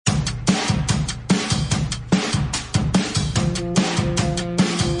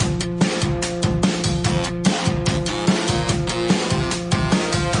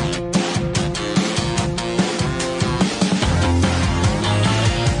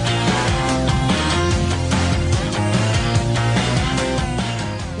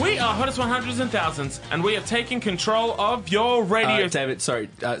hundreds and thousands, and we are taking control of your radio. David, sorry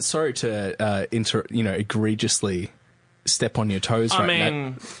to egregiously step on your toes now.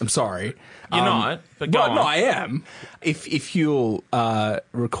 I'm sorry. You're not, but go on. No, I am. If you'll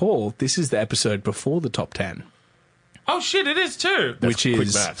recall, this is the episode before the top 10. Oh shit, it is too. Which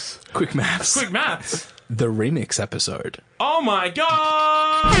is Quick maths. Quick maths. The remix episode. Oh my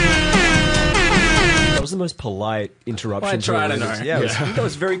god! That was the most polite interruption. I don't know. Yeah, that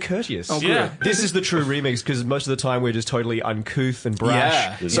was very courteous. Oh, Yeah. This is the true remix because most of the time we're just totally uncouth and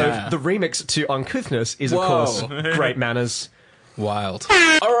brash. Yeah, So yeah. the remix to uncouthness is, of Whoa. course, great manners. Wild.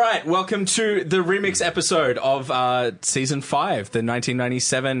 All right, welcome to the remix episode of Season 5, the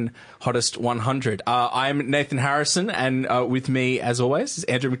 1997 Hottest 100. I'm Nathan Harrison, and with me, as always, is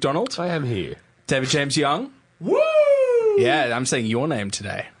Andrew McDonald. I am here. David James Young. Woo! Yeah, I'm saying your name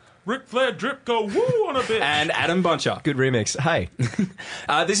today. Ric Flair drip go woo on a bitch. And Adam Buncher. Good remix. Hey.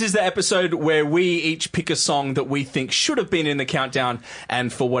 This is the episode where we each pick a song that we think should have been in the countdown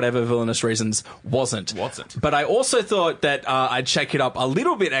and for whatever villainous reasons wasn't. But I also thought that I'd shake it up a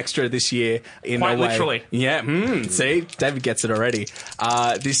little bit extra this year in Quite a way. literally. Yeah, see? David gets it already.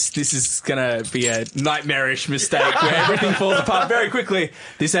 This is going to be a nightmarish mistake where everything falls apart very quickly.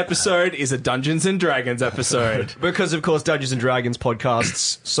 This episode is a Dungeons & Dragons episode. Because, of course, Dungeons & Dragons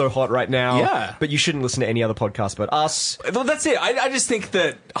podcasts so hot right now. Yeah. But you shouldn't listen to any other podcast but us. Well, that's it. I just think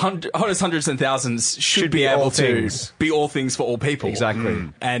that Hottest Hundreds and Thousands should be be all able to things. be all things for all people. Exactly.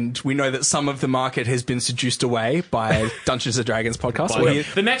 And we know that some of the market has been seduced away by Dungeons and Dragons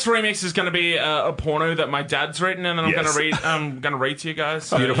podcast. The next remix is going to be a porno that my dad's written, and then I'm going to read to you guys.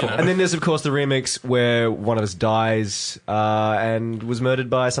 So, Beautiful. you know. And then there's, of course, the remix where one of us dies and was murdered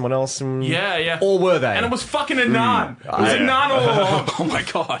by someone else. And Yeah. Or were they? And it was fucking a nun. It was a nun all along. Oh my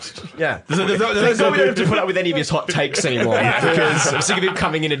god. Yeah. There's no we don't have to put up with any of his hot takes anymore because I'm sick of him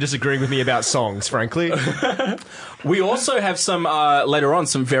coming in and disagreeing with me about songs, frankly. We also have some, later on,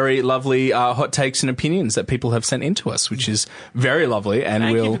 some very lovely hot takes and opinions that people have sent in to us, which is very lovely. And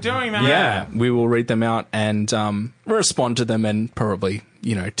Thank you we'll, for doing that. Yeah, we will read them out and respond to them and probably,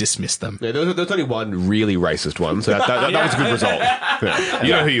 dismiss them. Yeah, there's only one really racist one, so that was a good result. Yeah.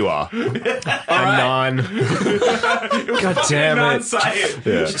 You know who you are. A nun. God damn Nun it. say it.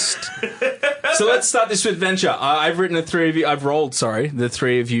 Yeah. So let's start this with Venture. I've rolled the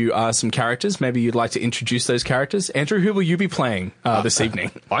three of you some characters. Maybe you'd like to introduce those characters. Andrew, who will you be playing this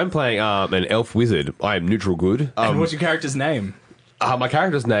evening? I'm playing an elf wizard. I am neutral good. And what's your character's name? My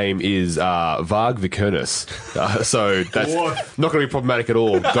character's name is Varg Vicernus. So that's not going to be problematic at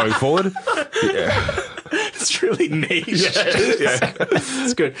all going forward. Yeah. It's really niche. Yeah.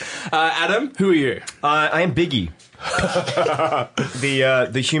 It's good. Adam, who are you? I am Biggie.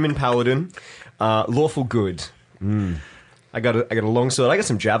 the human paladin. Lawful good. I got a long sword. I got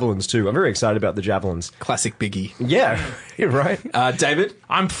some javelins too. I'm very excited about the javelins. Classic Biggie. Yeah, you're right. David?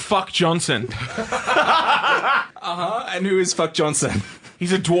 I'm Fuck Johnson. And who is Fuck Johnson?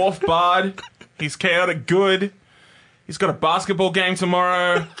 He's a dwarf bard. He's chaotic good. He's got a basketball game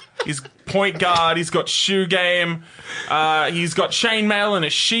tomorrow. He's point guard. He's got shoe game. He's got chainmail and a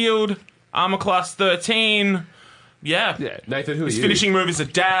shield. Armor class 13. Yeah. Nathan, who are His you? finishing move is a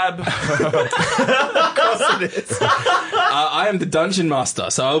dab. I am the Dungeon Master,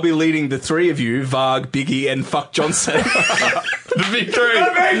 so I'll be leading the three of you, Varg, Biggie, and Fuck Johnson. The victory.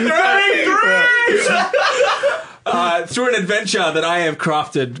 Through an adventure that I have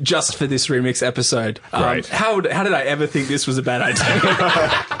crafted just for this remix episode. Great. How did I ever think this was a bad idea?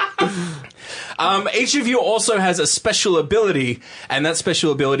 Each of you also has a special ability, and that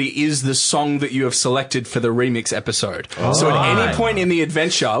special ability is the song that you have selected for the remix episode. So at any point in the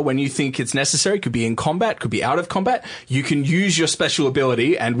adventure, when you think it's necessary, could be in combat, could be out of combat, you can use your special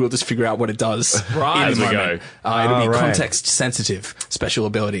ability, and we'll just figure out what it does. Right. in the As we moment. go. It'll be right. context-sensitive special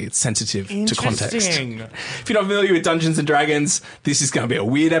ability. It's sensitive to context. Interesting. If you're not familiar with Dungeons and Dragons, this is going to be a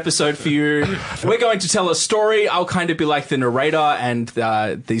weird episode for you. We're going to tell a story. I'll kind of be like the narrator, and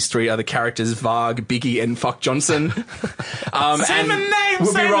these three other characters, Varg, Biggie, and Fuck Johnson. Say my name,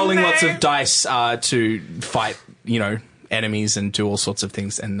 we'll say be my rolling lots name. of dice to fight, enemies and do all sorts of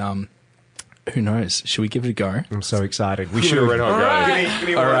things. And who knows? Should we give it a go? I'm so excited. We Give it a red hot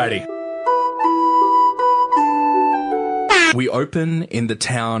go. Alrighty. We open in the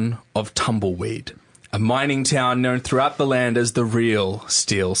town of Tumbleweed, a mining town known throughout the land as the real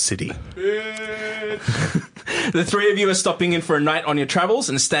Steel City. The three of you are stopping in for a night on your travels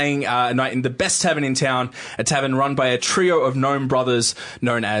and staying a night in the best tavern in town, a tavern run by a trio of gnome brothers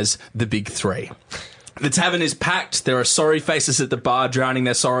known as the Big Three. The tavern is packed. There are sorry faces at the bar drowning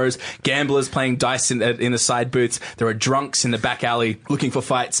their sorrows, gamblers playing dice in the side booths. There are drunks in the back alley looking for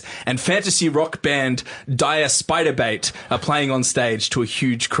fights, and fantasy rock band Dire Spiderbait are playing on stage to a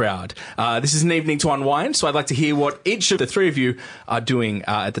huge crowd. This is an evening to unwind, so I'd like to hear what each of the three of you are doing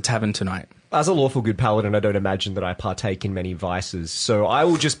at the tavern tonight. As a lawful good paladin, I don't imagine that I partake in many vices, so I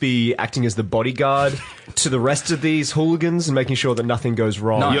will just be acting as the bodyguard to the rest of these hooligans and making sure that nothing goes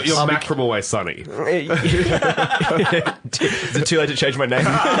wrong. Nice. You're Mac from Always Sunny. Is it too late to change my name?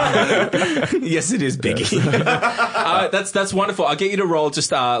 Yes, it is, Biggie. That's wonderful. I'll get you to roll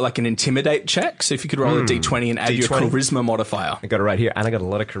just like an intimidate check. So if you could roll a d20 and add your D20? charisma modifier. I got it right here, and I got a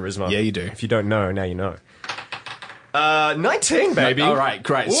lot of charisma. Yeah, you do. If you don't know, now you know. 19, baby. All right,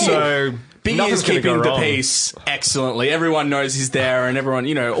 great. So Biggie nothing's is gonna keeping go the wrong. peace excellently. Everyone knows he's there, and everyone,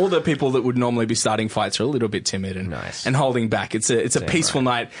 all the people that would normally be starting fights are a little bit timid and Nice. and holding back. It's a peaceful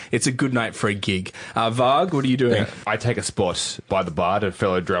night. It's a good night for a gig. Varg, what are you doing? I take a spot by the bar to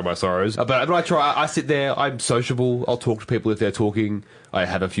fellow drown my sorrows. But I try. I sit there. I'm sociable. I'll talk to people if they're talking. I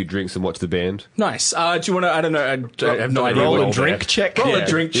have a few drinks and watch the band. Nice. Do you want to? I don't know. I have no idea. Roll what a drink there. check. Roll Yeah, a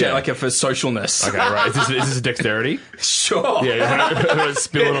drink check, yeah. like for socialness. Okay, right. Is this a dexterity? Sure. Yeah,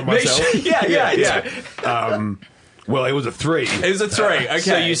 spill it on myself. Yeah. Well, it was a 3. It was a 3. Okay.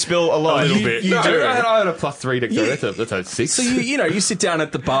 So you spill a lot. A little bit. you No, do. I had a +3 dexterity. That's a 6. So you sit down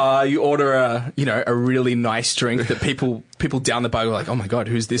at the bar, you order a really nice drink that people down the bar are like, oh my god,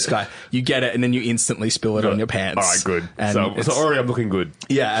 who's this guy? You get it, and then you instantly spill it on your pants. All right, good. And So it's- already I'm looking good.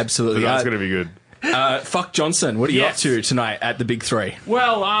 yeah, absolutely. That's going to be good. Fuck Johnson, what are you up Yes. to tonight at the Big 3?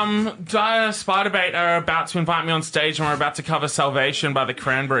 Well, Dire Spiderbait are about to invite me on stage, and we're about to cover "Salvation" by the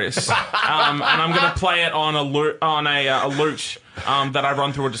Cranberries, and I'm going to play it on a lute that I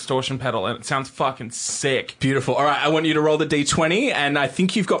run through a distortion pedal, and it sounds fucking sick. Beautiful. All right, I want you to roll the D20, and I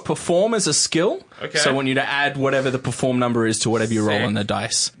think you've got perform as a skill. Okay. So I want you to add whatever the perform number is to whatever you roll Sick. on the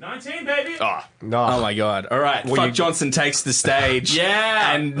dice. 19, baby. No. Oh my god. All right. Fuck Johnson takes the stage.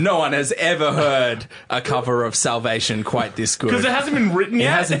 Yeah. And no one has ever heard a cover of Salvation quite this good. Because it hasn't been written It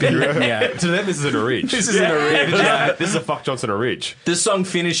yet. hasn't been written yet. To them, this is an orig. This isn't a real. This is a Fuck Johnson orig. The song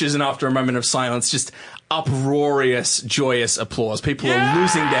finishes, and after a moment of silence, just uproarious, joyous applause. People are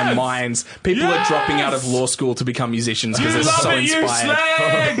losing their minds. People are dropping out of law school to become musicians because You they're love so it, you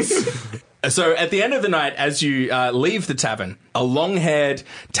inspired. slags! So at the end of the night, as you leave the tavern, a long-haired,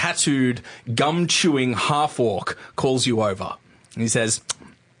 tattooed, gum-chewing half-orc calls you over. And he says,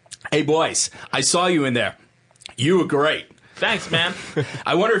 "Hey boys, I saw you in there. You were great. Thanks, man.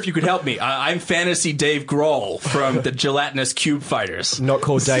 I wonder if you could help me. I'm Fantasy Dave Grohl from the Gelatinous Cube Fighters." Not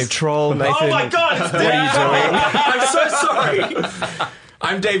called Dave Troll, Nathan. Oh my god, it's What are you doing? I'm so sorry.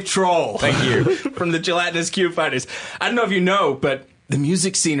 I'm Dave Troll. Thank you. From the Gelatinous Cube Fighters. I don't know if you know, but the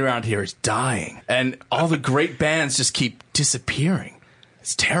music scene around here is dying, and all the great bands just keep disappearing.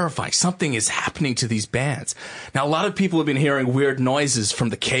 It's terrifying. Something is happening to these bands. Now, a lot of people have been hearing weird noises from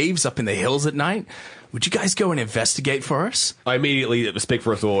the caves up in the hills at night. Would you guys go and investigate for us? I immediately speak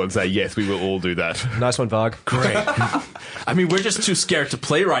for us all and say, yes, we will all do that. Nice one, Varg. Great. I mean, we're just too scared to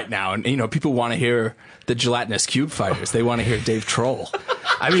play right now, and people want to hear the Gelatinous Cube Fighters. They want to hear Dave Troll.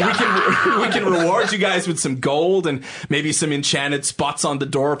 I mean, we can reward you guys with some gold and maybe some enchanted spots on the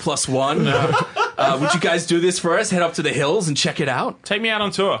door +1. Would you guys do this for us? Head up to the hills and check it out. Take me out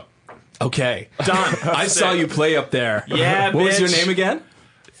on tour. Okay, Done. I saw you play up there. Yeah, What was your bitch. name again?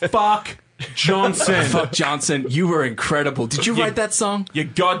 Fuck Johnson. Fuck Johnson. You were incredible. Did you write that song? You're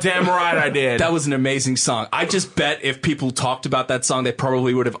goddamn right I did. That was an amazing song. I just bet if people talked about that song, they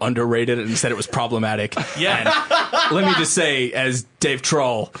probably would have underrated it and said it was problematic. Yeah. And let me just say, as Dave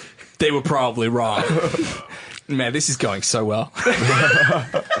Troll, they were probably wrong. Man, this is going so well.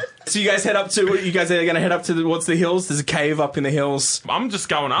 So you guys are going to head up to what's the hills? There's a cave up in the hills. I'm just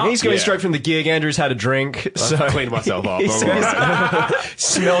going up. He's going Yeah. straight from the gig. Andrew's had a drink, so Cleaned myself up. He I'm says- all right.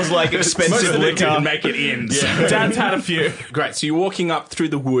 smells like Most expensive of them liquor. didn't make it in. Dad's had a few. Great. So you're walking up through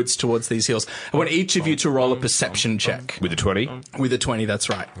the woods towards these hills. I want each of you to roll a perception check. With the 20. With a 20, that's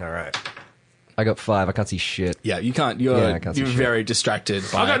right. All right. I got 5. I can't see shit. Yeah, you can't. I can't see You're shit. very distracted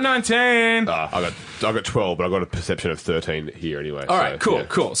by I got 19. I got 12, but I got a perception of 13 here anyway. All right, so, cool, yeah.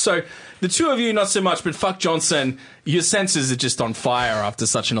 cool. So the two of you, not so much, but fuck Johnson, your senses are just on fire after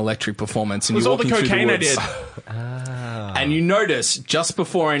such an electric performance. And It was you're all the walking through cocaine I woods. did. And you notice, just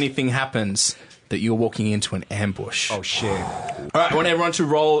before anything happens, that you're walking into an ambush. Oh, shit. All right, I want everyone to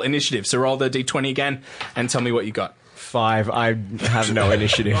roll initiative. So roll the d20 again and tell me what you got. 5. I have no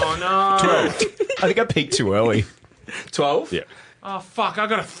initiative. Oh no. 12. I think I peaked too early. 12? Yeah. Oh fuck, I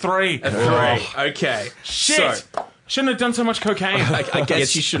got a 3. Right. Okay. Shit. Shouldn't have done so much cocaine. I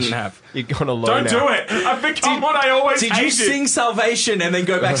guess you shouldn't have. You're gonna low Don't now. do it. I've become what I always Did hated. you sing Salvation and then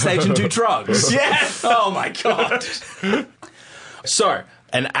go backstage and do drugs? Yes. Oh my god. So,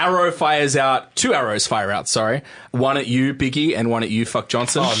 an arrow fires out. 2 arrows fire out, sorry. One at you, Biggie, and one at you, Fuck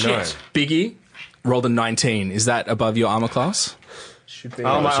Johnson. Oh, no. Shit. Biggie, rolled a 19. Is that above your armor class? Should be.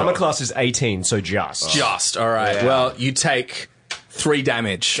 My armor class is 18, so just. Just, alright. Yeah. Well, you take 3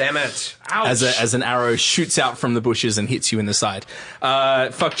 damage. Damn it. Ouch. As an arrow shoots out from the bushes and hits you in the side.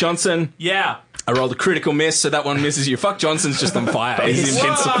 Fuck Johnson, Yeah. I rolled a critical miss, so that one misses you. Fuck Johnson's just on fire. He's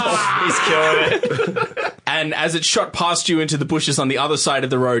invincible. He's killing it. And as it shot past you into the bushes on the other side of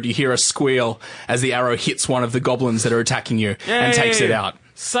the road, you hear a squeal as the arrow hits one of the goblins that are attacking you and takes it out.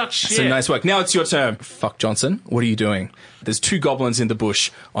 Suck shit. So nice work. Now it's your turn. Fuck Johnson, what are you doing? There's 2 goblins in the bush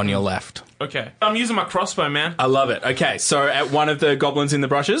on your left. Okay. I'm using my crossbow, man. I love it. Okay, so at one of the goblins in the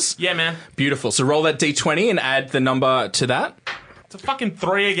brushes. Yeah, man. Beautiful. So roll that d20 and add the number to that. It's a fucking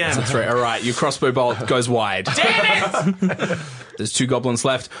 3 again. 3. All right, your crossbow bolt goes wide. Damn it! There's 2 goblins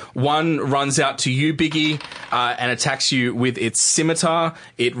left. One runs out to you, Biggie, and attacks you with its scimitar.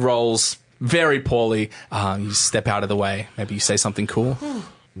 It rolls very poorly. You step out of the way. Maybe you say something cool.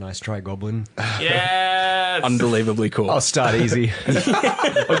 Nice try, Goblin. Yes. Unbelievably cool. I'll start easy.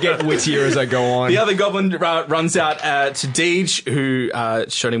 I'll get wittier as I go on. The other goblin runs out to Deej, who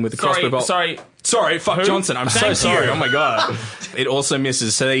shot him with the crossbow bolt. Sorry, fuck Who? Johnson. I'm so Thank sorry. you. Oh my god. It also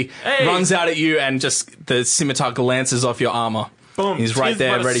misses. So he runs out at you and just the scimitar glances off your armor. Boom. He's right He's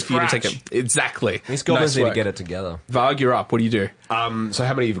there, but a ready for you to take scratch. him. Exactly. These goblins Nice need to work. get it together. Varg, you're up. What do you do? So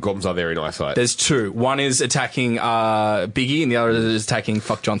how many goblins are there in eyesight? There's 2. One is attacking Biggie, and the other is attacking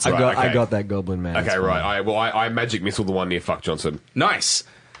Fuck Johnson. I got that Goblin, man. Okay, It's right. fine. I magic missile the one near Fuck Johnson. Nice.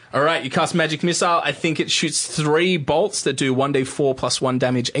 All right, you cast Magic Missile. I think it shoots 3 bolts that do 1d4 plus 1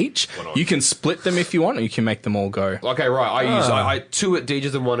 damage each. You can split them if you want, or you can make them all go. Okay, right. I use 2 at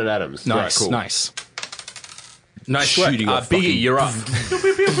Deeges and 1 at Adams. Nice, right, cool. nice. Nice work. Shooting off Biggie, fucking- you're up.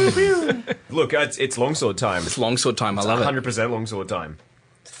 Look, it's longsword time. It's longsword time. I love it. 100% longsword time.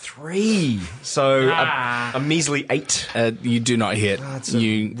 3. So a measly 8. You do not hit.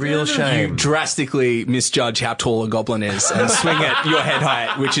 You real shame. You drastically misjudge how tall a goblin is and swing at your head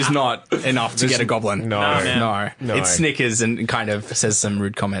height, which is not enough to get a goblin. No. No. It snickers and kind of says some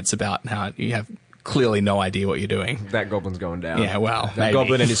rude comments about how you have clearly no idea what you're doing. That goblin's going down. Yeah, well, That maybe.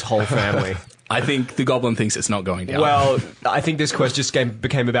 goblin and his whole family. I think the goblin thinks it's not going down. Well, I think this quest just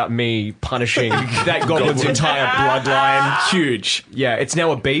became about me punishing that goblin's entire bloodline. huge. Yeah, it's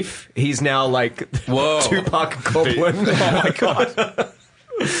now a beef. He's now like Whoa. Tupac Goblin. Oh my god.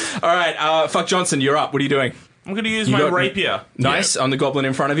 All right, Fuck Johnson, you're up. What are you doing? I'm going to use You my got- rapier. Nice. On the goblin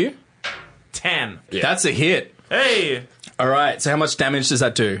in front of you? 10. That's a hit. Hey, All right, so how much damage does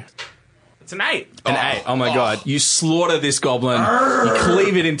that do? it's an 8. An 8. Oh my god. You slaughter this goblin. You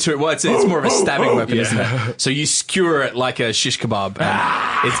cleave it into it. Well, it's more of a stabbing weapon, isn't it? So you skewer it like a shish kebab.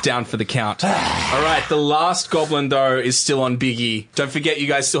 And it's down for the count. All right, the last goblin, though, is still on Biggie. Don't forget, you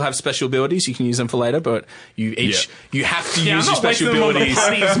guys still have special abilities. You can use them for later, but you each you have to Yeah, use I'm your not special wasting them on the abilities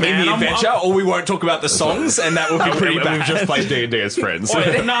parties, in man. the I'm- adventure, or we won't talk about the songs, and that would be pretty bad. We've just played D&D as friends. Nah,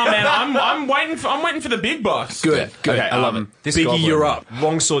 man, I'm waiting for the big boss. Good. Okay, I love it. This Biggie, goblin, you're up.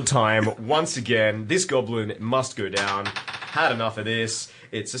 Longsword time. Once again, this goblin must go down. Had enough of this.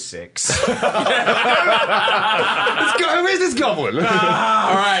 It's a 6. Where's this goblin? All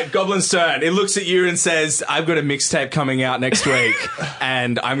right, Goblin's turn. It looks at you and says, I've got a mixtape coming out next week,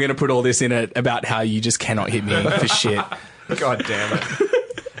 and I'm going to put all this in it about how you just cannot hit me for shit. God damn it.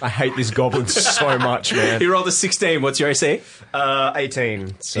 I hate this goblin so much, man. He rolled a 16. What's your AC?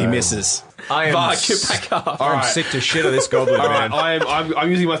 18. So He misses. I am, Varg, get back up. I'm sick to shit of this goblin, man. I'm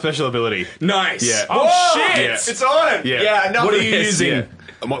using my special ability. Nice. Yeah. Oh, shit! Yeah. It's on! Yeah. I know What are you this. using?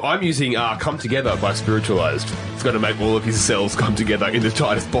 I'm using Come Together by Spiritualized. It's going to make all of his cells come together in the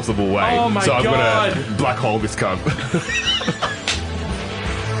tightest possible way. Oh my so I'm God. going to black hole this cunt.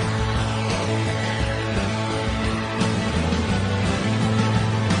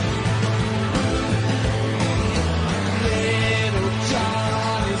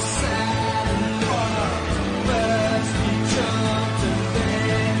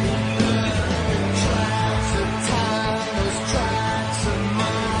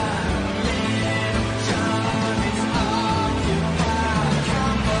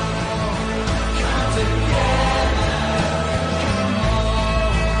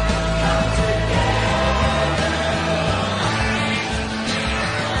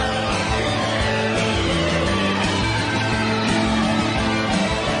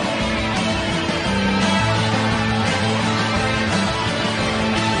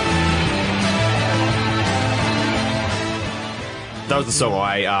 was the song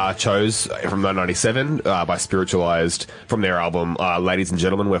I chose from 1997 by Spiritualized from their album Ladies and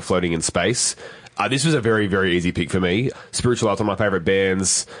Gentlemen, We're Floating in Space. This was a very, very easy pick for me. Spiritualized, one of my favourite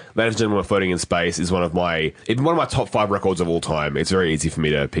bands. Ladies and Gentlemen, We're Floating in Space is one of my top 5 records of all time. It's very easy for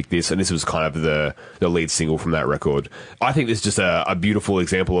me to pick this, and this was kind of the lead single from that record. I think this is just a beautiful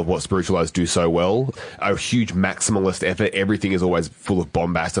example of what Spiritualized do so well. A huge maximalist effort. Everything is always full of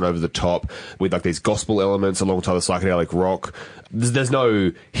bombast and over the top with like these gospel elements alongside the psychedelic rock. There's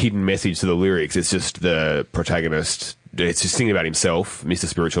no hidden message to the lyrics. It's just the protagonist. It's just singing about himself, Mr.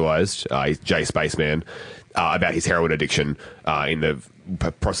 Spiritualized, Jay Spaceman, about his heroin addiction in the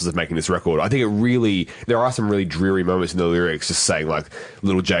process of making this record. I think there are some really dreary moments in the lyrics just saying like,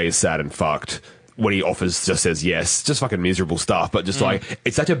 little Jay is sad and fucked. When he offers, just says yes. Just fucking miserable stuff, but just like,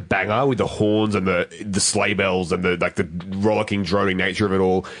 it's such a banger with the horns and the sleigh bells and the rollicking, droning nature of it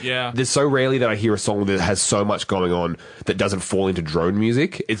all. Yeah. There's so rarely that I hear a song that has so much going on that doesn't fall into drone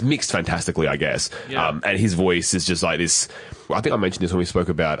music. It's mixed fantastically, I guess. Yeah. And his voice is just like this. I think I mentioned this when we spoke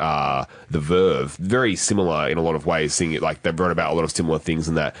about the Verve. Very similar in a lot of ways, singing it like they've wrote about a lot of similar things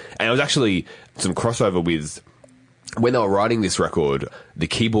in that. And it was actually some crossover with. When they were writing this record, the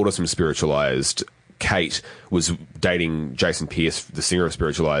keyboardist from Spiritualized, Kate, was dating Jason Pierce, the singer of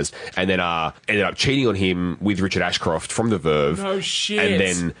Spiritualized, and then ended up cheating on him with Richard Ashcroft from The Verve. No shit. And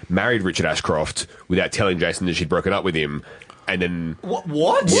then married Richard Ashcroft without telling Jason that she'd broken up with him. And then...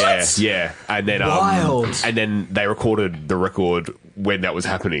 What? Yeah. And then... Wild. And then they recorded the record when that was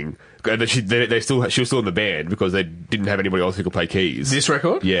happening. And then she was still in the band because they didn't have anybody else who could play keys. This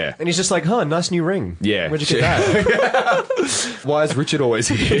record? Yeah. And he's just like, nice new ring. Yeah. Where'd you get that? Why is Richard always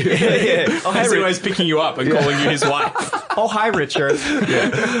here? Yeah. Oh, He's always picking you up and calling you his wife. Oh, hi, Richard.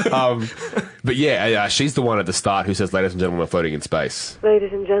 But yeah, she's the one at the start who says, "Ladies and gentlemen, we're floating in space."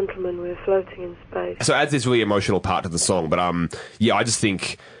 Ladies and gentlemen, we're floating in space. So it adds this really emotional part to the song. But yeah, I just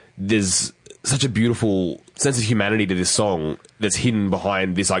think there's such a beautiful sense of humanity to this song that's hidden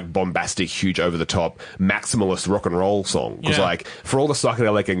behind this like bombastic, huge, over the top, maximalist rock and roll song. Because like for all the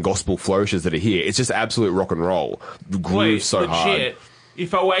psychedelic and gospel flourishes that are here, it's just absolute rock and roll. The groove so hard.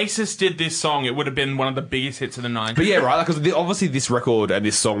 If Oasis did this song, it would have been one of the biggest hits of the 90s. But yeah, right, because obviously this record and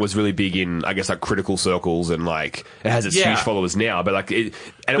this song was really big in, I guess, like critical circles, and like it has its huge followers now. But like, it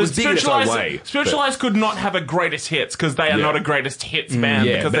was big in its own way. Spiritualized could not have a greatest hits because they are not a greatest hits band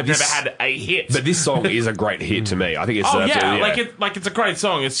because they've never had a hit. But this song is a great hit to me. I think it's like it's a great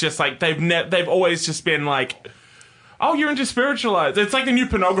song. It's just like they've always just been like, oh, you're into Spiritualized. It's like the New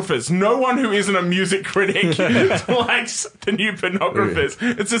Pornographers. No one who isn't a music critic likes the New Pornographers.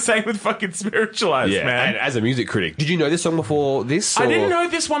 It's the same with fucking Spiritualized, man. And as a music critic, did you know this song before this? I didn't know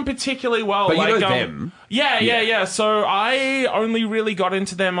this one particularly well. But you know them. Yeah. So I only really got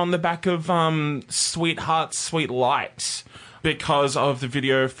into them on the back of Sweetheart, Sweet Light, because of the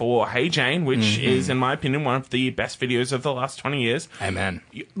video for Hey Jane, which is, in my opinion, one of the best videos of the last 20 years. Amen.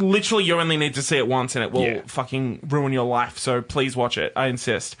 Literally, you only need to see it once and it will fucking ruin your life, so please watch it. I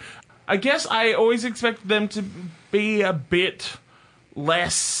insist. I guess I always expected them to be a bit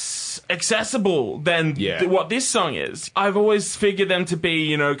less accessible than what this song is. I've always figured them to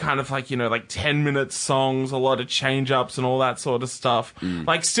be, kind of like, like 10-minute songs, a lot of change-ups and all that sort of stuff.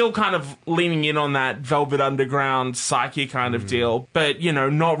 Like, still kind of leaning in on that Velvet Underground, Psyche kind of deal, but,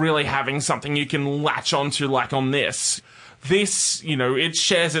 not really having something you can latch onto like on this. This, it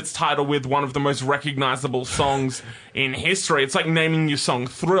shares its title with one of the most recognizable songs in history. It's like naming your song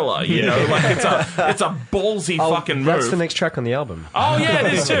Thriller, like it's a ballsy fucking move. That's the next track on the album. Oh, yeah,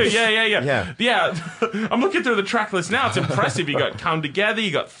 it is too. Yeah. I'm looking through the track list now. It's impressive. You got Come Together,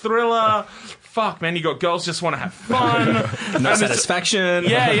 you got Thriller. Fuck, man, you got Girls Just Want to Have Fun. No Satisfaction.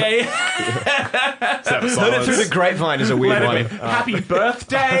 Yeah. Heard it through the grapevine is a weird one. Happy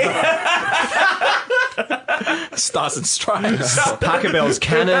Birthday. Stars and Stripes. Pachelbel's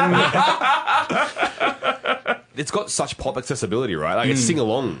Canon. It's got such pop accessibility, right? Like, it's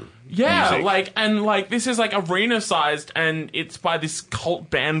sing-along Yeah, music. this is like arena-sized, and it's by this cult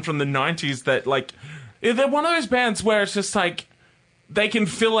band from the 90s that, like, they're one of those bands where it's just like, they can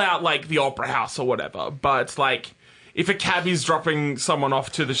fill out, like, the Opera House or whatever, but, like, if a cabbie's dropping someone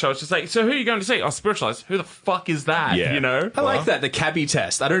off to the show, it's just like, so who are you going to see? Oh, Spiritualized. Who the fuck is that? Yeah. I like that, the cabbie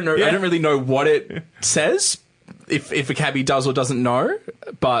test. I don't know. I don't really know what it says, if a cabbie does or doesn't know,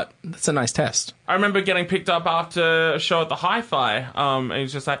 but that's a nice test. I remember getting picked up after a show at the Hi-Fi, and he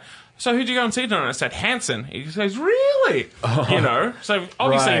was just like, so who'd you go and see tonight? I said, Hanson. He goes, really? So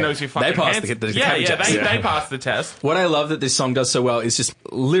obviously he knows who fucking They passed Hanson. the cabbie test. They passed the test. What I love that this song does so well is just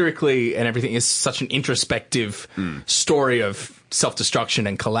lyrically and everything is such an introspective story of self-destruction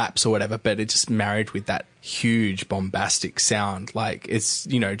and collapse or whatever, but it just married with that huge bombastic sound. Like, it's,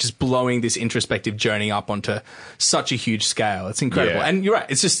 you know, just blowing this introspective journey up onto such a huge scale. It's incredible. Yeah. And you're right,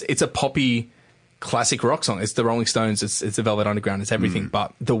 it's a poppy classic rock song. It's the Rolling Stones, it's the Velvet Underground, it's everything.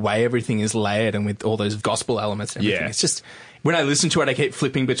 But the way everything is layered and with all those gospel elements and everything, Yeah. it's just, when I listen to it, I keep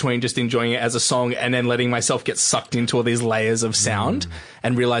flipping between just enjoying it as a song and then letting myself get sucked into all these layers of sound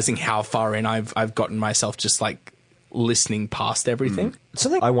and realizing how far in I've gotten myself just like listening past everything.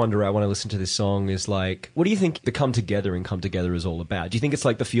 Something I wonder out when I listen to this song is like, what do you think the Come Together and Come Together is all about? Do you think it's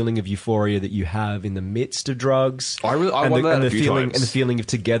like the feeling of euphoria that you have in the midst of drugs? I and wonder that a the few feeling times. and the feeling of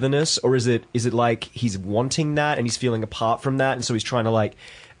togetherness, or is it like he's wanting that and he's feeling apart from that, and so he's trying to like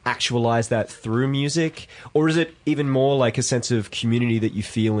actualize that through music? Or is it even more like a sense of community that you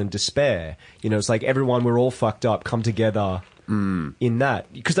feel in despair? You know, it's like everyone, we're all fucked up, come together in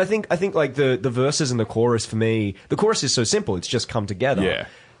that. Because I think like the verses and the chorus, for me, the chorus is so simple, it's just come together. Yeah.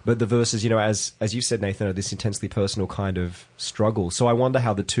 But the verses, you know, as you said, Nathan, are this intensely personal kind of struggle. So I wonder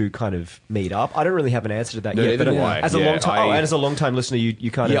how the two kind of meet up. I don't really have an answer to that No, yet. neither But do I. as a Yeah, long time, I- and as a long time listener,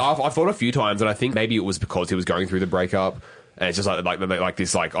 you kind Yeah, of I've thought a few times, and I think maybe it was because he was going through the breakup, and it's just like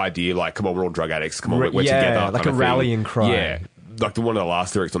this like idea, like, come on, we're all drug addicts, come on, we're Yeah, together, like kind a of rallying thing. cry. Yeah, like one of the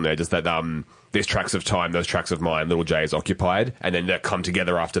last lyrics on there, just that there's tracks of time, those tracks of mine, Little J is occupied, and then they come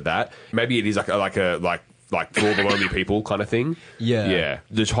together after that. Maybe it is like for all the lonely people kind of thing. Yeah. yeah.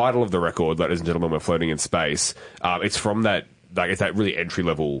 The title of the record, ladies and gentlemen, we're floating in space. It's from that. Like, it's that really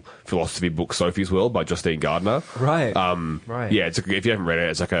entry-level philosophy book, Sophie's World, by Justine Gardner. Right. Right. Yeah, if you haven't read it,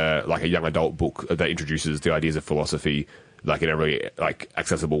 it's like a young adult book that introduces the ideas of philosophy, like, in a really like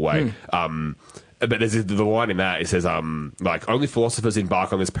accessible way. But there's the line in that, it says, like, only philosophers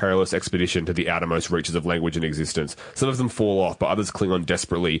embark on this perilous expedition to the outermost reaches of language and existence. Some of them fall off, but others cling on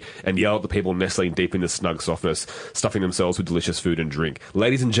desperately and yell at the people nestling deep in the snug softness, stuffing themselves with delicious food and drink.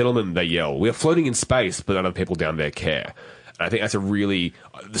 Ladies and gentlemen, they yell, we are floating in space, but none of the people down there care. I think that's the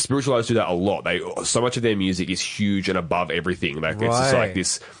Spiritualized do that a lot. So much of their music is huge and above everything. Like, it's just like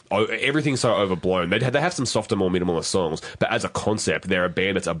this, everything's so overblown. They have some softer, more minimalist songs, but as a concept, they're a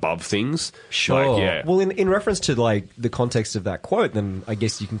band that's above things. Sure. Like, yeah. Well, in reference to like the context of that quote, then I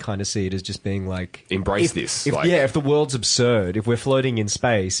guess you can kind of see it as just being like, Embrace this. Like, if the world's absurd, if we're floating in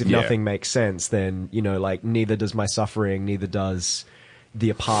space, if Yeah. nothing makes sense, then, you know, like, neither does my suffering, neither does the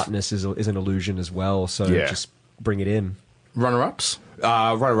apartness is an illusion as well. So Yeah. just bring it in. Runner-ups?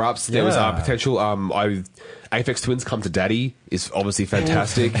 runner-ups, there was Yeah. potential. Aphex Twins Come to Daddy is obviously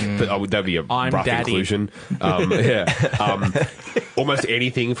fantastic, but that'd be a I'm rough Daddy. inclusion. Almost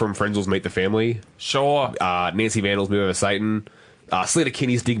anything from Frenzels Meet the Family. Sure. Nancy Vandal's Move Over Satan. Slater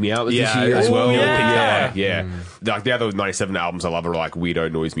Kinney's Dig Me Out was this Yeah. year as Ooh, well. yeah. Yeah. Like, the other 97 albums I love are like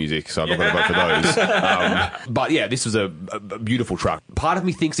weirdo noise music, so I'm not going to vote for those. But yeah, this was a beautiful track. Part of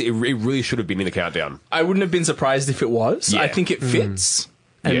me thinks it really should have been in the countdown. I wouldn't have been surprised if it was. Yeah. I think it fits.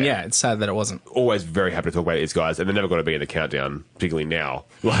 And Yeah. yeah, it's sad that it wasn't. Always very happy to talk about these guys, and they're never going to be in the countdown, particularly now.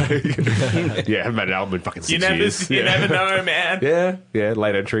 Like, haven't made an album in fucking 6 years. You never know, man. Yeah,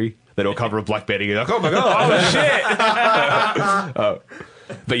 late entry. They do a cover of Black Betty, and you're like, oh my god. Oh,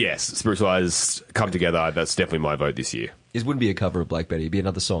 shit. But yes, Spiritualized Come Together, that's definitely my vote this year. It wouldn't be a cover of Black Betty, it'd be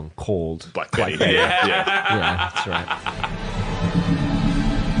another song called Black Betty. Yeah. Yeah, that's right.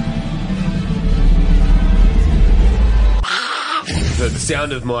 The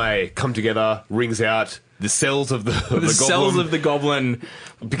sound of my Come Together rings out. The cells of the cells goblin of the goblin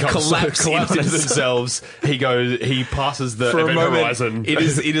become collapse collapse in on into itself. themselves. He passes the For a event moment, horizon. it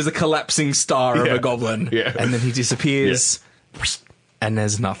is a collapsing star of Yeah. a goblin. Yeah. And then he disappears, and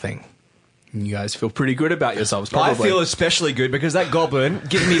there's nothing. And you guys feel pretty good about yourselves, probably. I feel especially good because that goblin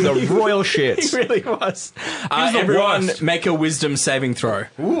gave me the royal shit. He really was. the Everyone, worst. make a wisdom saving throw.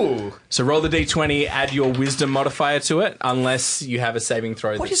 Ooh. So roll the d20, add your wisdom modifier to it, unless you have a saving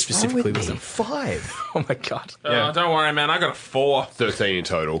throw What that's is wrong specifically with me? wisdom. 5. Oh my god. Don't worry, man. I got a 4. 13 in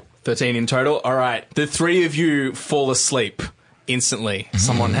total. 13 in total. All right. The three of you fall asleep instantly.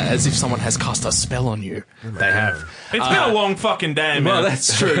 As if someone has cast a spell on you. They have. It's been a long fucking day, man. Well,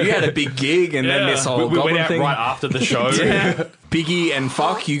 that's true. You had a big gig and then Yeah. this whole We goblin went out thing. right after the show. Yeah. Biggie and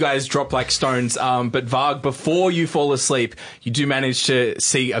Fuck, you guys drop like stones. But Varg, before you fall asleep, you do manage to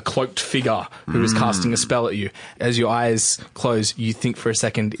see a cloaked figure who is casting a spell at you. As your eyes close, you think for a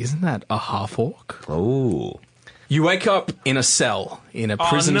second, isn't that a half-orc? Oh. You wake up in a cell, in a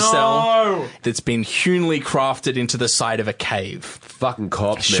prison no. cell that's been hewnily crafted into the side of a cave. Fucking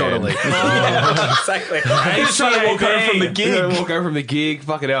cops, man. Shoddily. Exactly. He's trying to walk home from the gig. Yeah, walk over from the gig.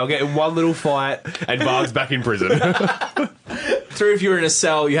 Fucking hell. Get in one little fight, and Varg's back in prison. Three of you are in a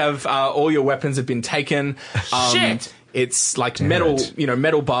cell. You have all your weapons have been taken. Shit. It's like metal,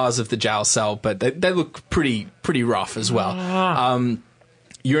 metal bars of the jail cell, but they look pretty rough as well.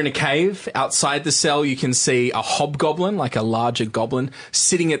 You're in a cave. Outside the cell, you can see a hobgoblin, like a larger goblin,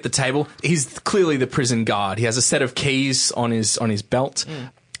 sitting at the table. He's clearly the prison guard. He has a set of keys on his belt.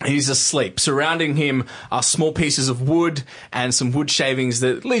 He's asleep. Surrounding him are small pieces of wood and some wood shavings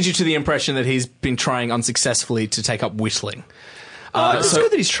that lead you to the impression that he's been trying unsuccessfully to take up whittling. It's good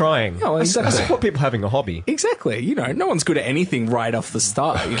that he's trying. Oh, exactly. I support people having a hobby. Exactly. No one's good at anything right off the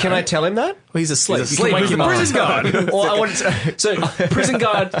start. Can I tell him that? Well, he's asleep. He's asleep. You can wake He's him the up. prison guard. Well, I wanted to... So, prison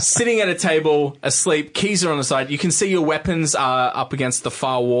guard sitting at a table, asleep, keys are on the side. You can see your weapons are up against the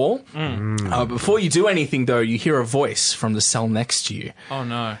far wall. Before you do anything, though, you hear a voice from the cell next to you. Oh,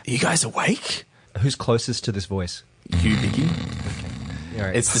 no. Are you guys awake? Who's closest to this voice? You, Vicky. All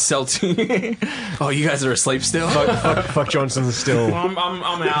right. It's the cell team. Oh, you guys are asleep still? Fuck Johnson still. I'm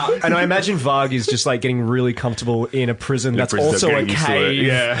out. And I imagine Varg is just like getting really comfortable in a prison that's prison, also a getting used to it. cave.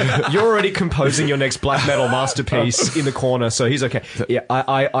 Yeah. You're already composing your next black metal masterpiece in the corner, so he's okay. Yeah,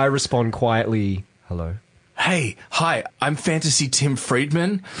 I respond quietly. Hello. Hey, hi, I'm Fantasy Tim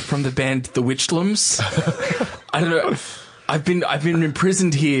Friedman from the band The Witchlums. I don't know. I've been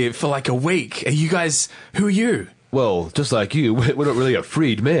imprisoned here for like a week. Are you guys? Who are you? Well, just like you, we're not really a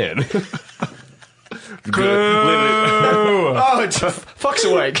freed man. Oh, fuck's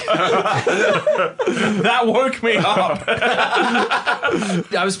awake. That woke me up.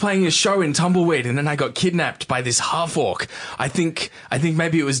 I was playing a show in Tumbleweed, and then I got kidnapped by this half-orc. I think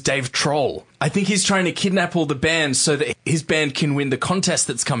maybe it was Dave Troll. I think he's trying to kidnap all the bands so that his band can win the contest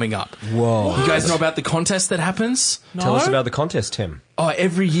that's coming up. Whoa. You guys know about the contest that happens? Tell us about the contest, Tim. Oh,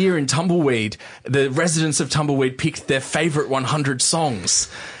 every year in Tumbleweed, the residents of Tumbleweed picked their favourite 100 songs,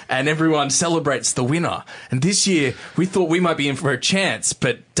 and everyone celebrates the winner. And this year, we thought we might be in for a chance,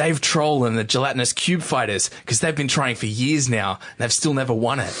 but Dave Troll and the Gelatinous Cube Fighters, because they've been trying for years now, and they've still never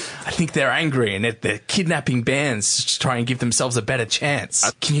won it. I think they're angry, and they're kidnapping bands to try and give themselves a better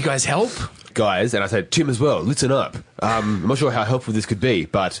chance. Can you guys help? Guys, and I said, Tim as well, listen up. I'm not sure how helpful this could be,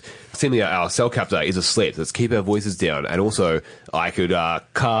 but seemingly our cell captor is asleep. Let's keep our voices down. And also, I could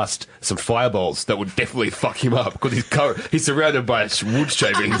cast some fireballs that would definitely fuck him up because he's surrounded by wood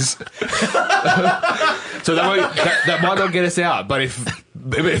shavings. So that might not get us out. But if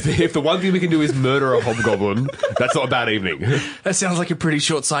the one thing we can do is murder a hobgoblin, that's not a bad evening. That sounds like a pretty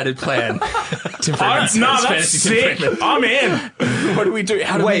short-sighted plan. Tim Freeman's That's Fantasy Tim sick. Freeman. I'm in. What do we do?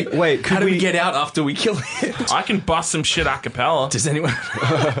 How do Wait, how do we we- get out after we kill him? I can bust some shit a cappella. Does anyone?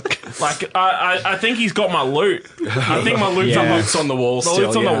 Like, I think he's got my loot. I think my loot's Yeah. on It's on the wall the still.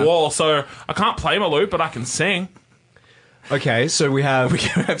 loot's on yeah. the wall, so I can't play my loot, but I can sing. Okay, so we have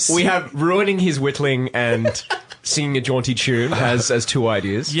have we have ruining his whittling and singing a jaunty tune as two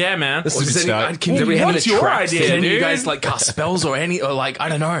ideas. Yeah, man. This is a good Does start. can we have What's a your track? idea, Can you dude? guys like cast spells or like I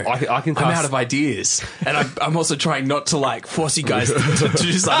don't know? I can I'm cast- out of ideas, and I'm also trying not to like force you guys to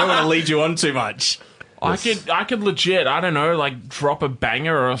just. I don't want to lead you on too much. I could legit, I don't know, like drop a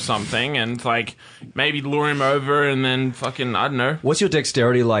banger or something and like maybe lure him over and then fucking, I don't know. What's your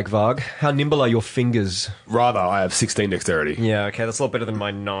dexterity like, Varg? How nimble are your fingers? Rather, I have 16 dexterity. Yeah, okay, that's a lot better than my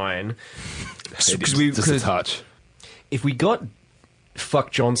 9. Just we a could- touch. If we got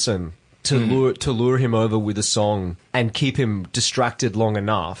Fuck Johnson to lure him over with a song and keep him distracted long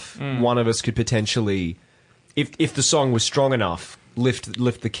enough, one of us could potentially, if the song was strong enough,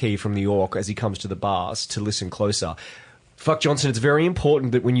 lift the key from the orc as he comes to the bars to listen closer. Fuck Johnson, it's very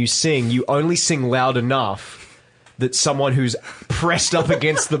important that when you sing, you only sing loud enough that someone who's pressed up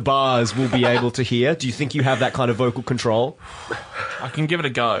against the bars will be able to hear. Do you think you have that kind of vocal control? I can give it a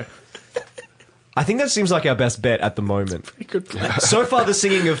go. I think that seems like our best bet at the moment. So far, the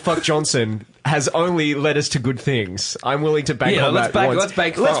singing of Fuck Johnson has only led us to good things. I'm willing to bank on that. Let's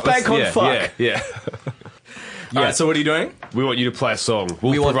bank on Fuck. Yeah. All right, so what are you doing? We want you to play a song.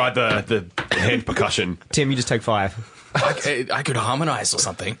 We'll provide the hand percussion. Tim, you just take 5. I could harmonize or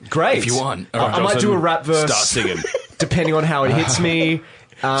something. Great. if you want. I might do a rap verse. Start singing. Depending on how it hits me.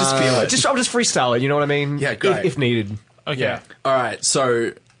 Just feel it. I'll just freestyle it, you know what I mean? Yeah, great. If needed. Okay. Yeah. All right,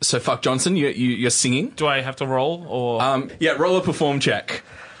 so Fuck Johnson, you're singing. Do I have to roll or Yeah, roll a perform check.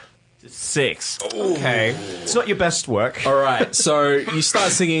 6? Okay. It's not your best work. All right, so you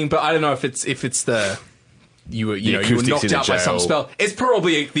start singing, but I don't know if it's the you were acoustics knocked in the out by some jail. spell. It's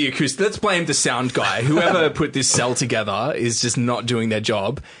probably the acoustic. Let's blame the sound guy. Whoever put this cell together is just not doing their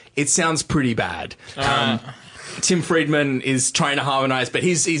job. It sounds pretty bad. Tim Friedman is trying to harmonize, but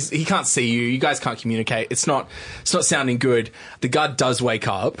he can't see you. You guys can't communicate. It's not sounding good. The guard does wake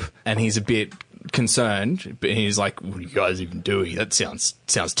up and he's a bit concerned, but he's like, "What are you guys even doing? That sounds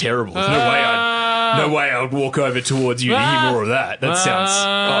terrible. There's no way No way I would walk over towards you to hear more of that. That sounds...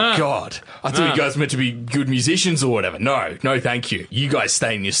 Oh, God. I thought you guys were meant to be good musicians or whatever. No, thank you. You guys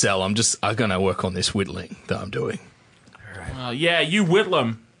stay in your cell. I'm going to work on this whittling that I'm doing. Yeah, you whittle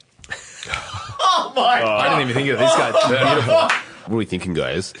 'em. I didn't even think of this guy. Beautiful. What are we thinking,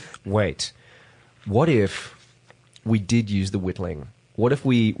 guys? Wait, what if we did use the whittling? What if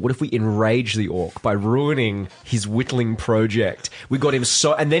we enrage the orc by ruining his whittling project? We got him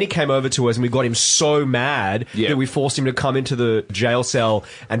so, and then he came over to us, and we got him so mad that we forced him to come into the jail cell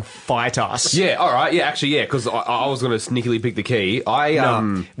and fight us. Yeah, all right. Yeah, actually, yeah, because I was going to sneakily pick the key.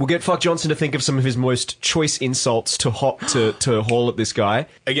 We'll get Fuck Johnson to think of some of his most choice insults to haul at this guy.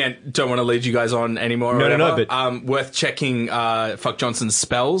 Again, don't want to lead you guys on anymore. No, but worth checking Fuck Johnson's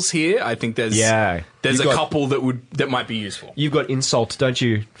spells here. I think there's You've a got- couple that might be useful. You've got insult, don't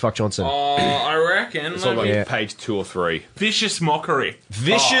you, Fuck Johnson? I reckon. It's on like page 2 or 3. Vicious mockery.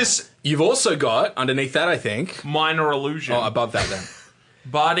 Vicious. You've also got underneath that, I think. Minor illusion. Oh, above that then.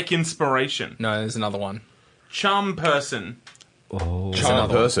 Bardic inspiration. No, there's another one. Charm person. Charm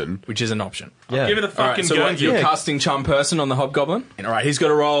person. Which is an option. Yeah. Give it a All right, fucking so go. what, you're casting Charm Person on the Hobgoblin? All right, he's got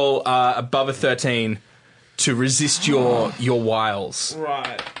to roll above a 13 to resist your wiles.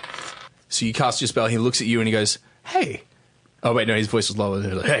 Right. So you cast your spell, he looks at you and he goes, hey. Oh, wait, no, his voice was lower.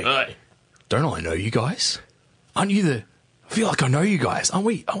 Like, hey, don't I know you guys? Aren't you I feel like I know you guys. Aren't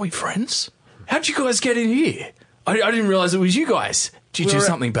we friends? How'd you guys get in here? I didn't realize it was you guys. Did you do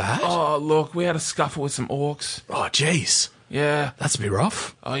something bad? Oh, look, we had a scuffle with some orcs. Oh, jeez. Yeah. That's a bit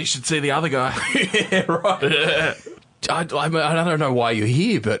rough. Oh, you should see the other guy. Yeah, right. I don't know why you're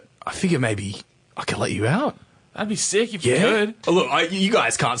here, but I figure maybe I could let you out. That'd be sick if you Yeah. could. Oh, look, you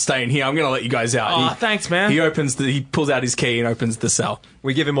guys can't stay in here. I'm going to let you guys out. Oh, thanks, man. He pulls out his key and opens the cell.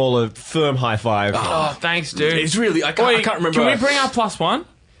 We give him all a firm high five. Oh, thanks, dude. It's really, I can't remember. Can we bring our +1?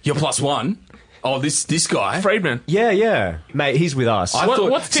 Your +1? Oh, this guy. Friedman. Yeah. Mate, he's with us. I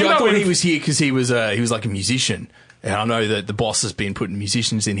what's thought Timbo he with- was here because he was like a musician. And I know that the boss has been putting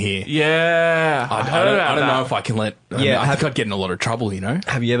musicians in here. Yeah. I don't know if I can let. I think I'd get in a lot of trouble, you know?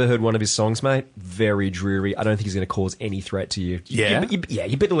 Have you ever heard one of his songs, mate? Very dreary. I don't think he's going to cause any threat to you. Yeah?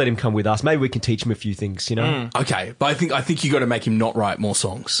 You better let him come with us. Maybe we can teach him a few things, you know? Okay, but I think you got to make him not write more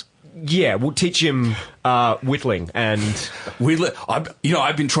songs. Yeah, we'll teach him whittling and...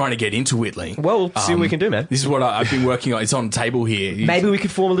 I've been trying to get into whittling. Well, see what we can do, man. This is what I've been working on. It's on the table here. Maybe we could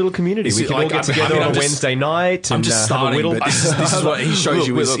form a little community. This We is could all like- get together I'm on a just- Wednesday night and I'm just have a starting, whittle. but this is what he shows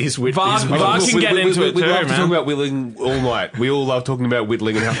you his wit. Varg- Varg can get into it we too, love to man. talk about whittling all night. We all love talking about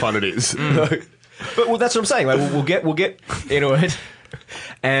whittling and how fun it is. But well, that's what I'm saying. Like, we'll get into it,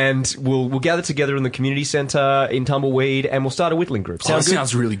 and we'll gather together in the community centre in Tumbleweed, and we'll start a whittling group. That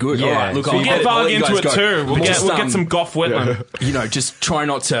sounds really good. Yeah. All right, look, So I'll We'll get I'll let Varg you into guys it go. too. We'll But just, get some Goff whittling. just try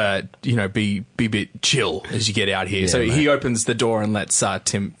not to, be a bit chill as you get out here. So he opens the door and lets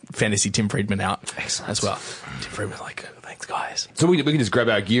Tim Friedman out as well. Tim Friedman's like, thanks, guys. So we can just grab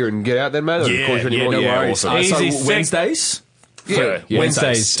our gear and get out then, mate? No worries. Awesome. So Easy, sick. Wednesdays? Yeah.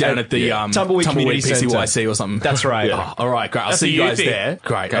 Wednesdays down at the Tumbleweed Community PCYC or something. That's right. Oh, all right, great. I'll That's see you a guys UP. there.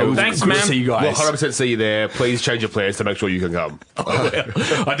 Great. Thanks, good man. to see you Well, guys. 100% see you there. Please change your plans to make sure you can come.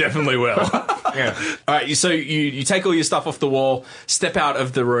 I definitely will. All right, so you take all your stuff off the wall, step out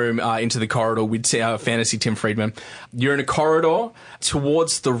of the room into the corridor with Fantasy Tim Friedman. You're in a corridor.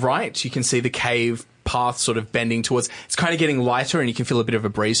 Towards the right, you can see the cave path sort of bending towards. It's kind of getting lighter and you can feel a bit of a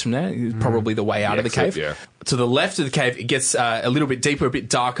breeze from there. Probably the way out of the cave. Yeah. To the left of the cave, it gets a little bit deeper, a bit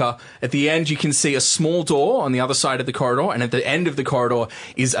darker. At the end, you can see a small door on the other side of the corridor, and at the end of the corridor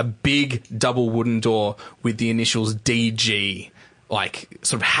is a big double wooden door with the initials DG, like,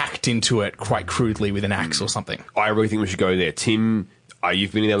 sort of hacked into it quite crudely with an axe or something. I really think we should go there. Tim,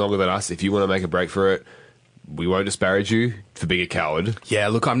 you've been in there longer than us. If you want to make a break for it, we won't disparage you for being a coward. Yeah,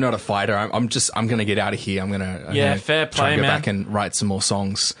 look, I'm not a fighter. I'm going to get out of here. I'm going to fair try play, and go man. back and write some more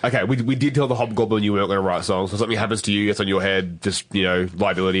songs. Okay, we did tell the Hobgoblin you weren't going to write songs. If something happens to you, it's on your head. Just,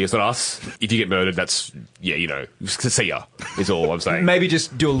 liability. It's not us. If you get murdered, that's, see ya. Is all I'm saying. Maybe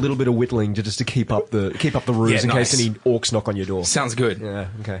just do a little bit of whittling just to keep up the ruse Yeah, in nice. case any orcs knock on your door. Sounds good. Yeah.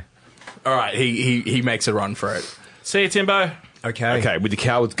 Okay. All right, he makes a run for it. See you, Timbo. Okay, with the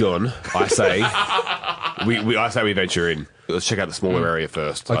cowards gone, I say we venture in. Let's check out the smaller area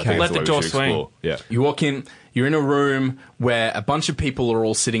first. I Okay. think Let that's the way we door should swing. explore. Yeah. You walk in, you're in a room where a bunch of people are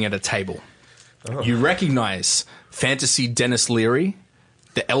all sitting at a table. You recognize Fantasy Dennis Leary,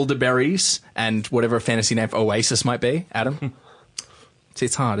 the Elderberries, and whatever fantasy name for Oasis might be, Adam. See,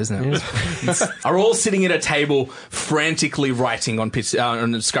 it's hard, isn't it? Are all sitting at a table, frantically writing on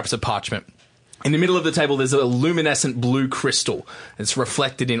scraps of parchment. In the middle of the table, there's a luminescent blue crystal. It's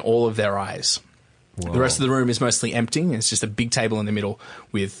reflected in all of their eyes. The rest of the room is mostly empty. It's just a big table in the middle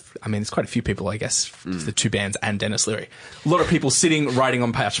with, I mean, there's quite a few people, I guess, the two bands and Dennis Leary. A lot of people sitting, writing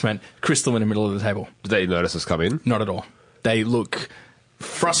on parchment, Crystal in the middle of the table. Did they notice us come in? Not at all. They look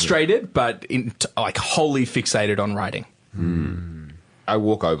frustrated, but like wholly fixated on writing. I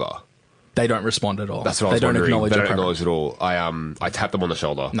walk over. They don't respond at all. That's what I was They don't wondering. acknowledge They your don't presence. acknowledge at all. I tap them on the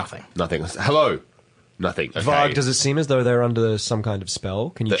shoulder. Nothing. Nothing. Hello. Nothing. Okay. Varg, does it seem as though they're under some kind of spell?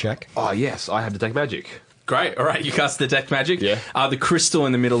 Can you check? Oh, yes. I have Detect Magic. Great. All right, you cast Detect Magic. Yeah. The crystal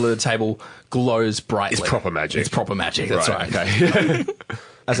in the middle of the table glows brightly. It's proper magic. It's proper magic. That's right. Okay.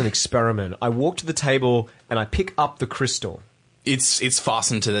 As an experiment, I walk to the table and I pick up the crystal. It's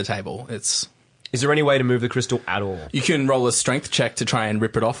fastened to the table. Is there any way to move the crystal at all? You can roll a strength check to try and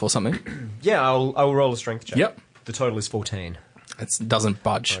rip it off or something. Yeah, I'll roll a strength check. Yep. The total is 14. It doesn't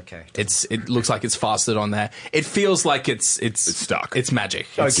budge. Okay. It looks like it's fastened on there. It feels like it's stuck. It's magic.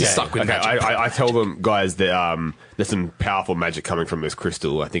 It's Okay. stuck with Okay, magic. I tell them, guys, that there's some powerful magic coming from this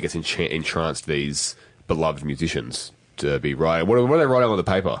crystal. I think it's entranced these beloved musicians to be writing. What are they writing on the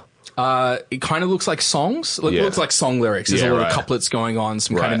paper? It kind of looks like songs. It Yeah. looks like song lyrics. There's Yeah, a lot right. of couplets going on,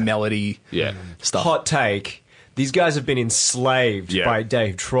 some kind of Right. melody Yeah. stuff. Hot take. These guys have been enslaved Yeah. by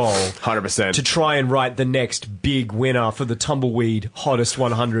Dave Troll 100%. to try and write the next big winner for the Tumbleweed Hottest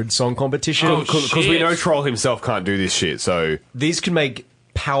 100 song competition. Oh, Because we shit. know Troll himself can't do this shit, so... These can make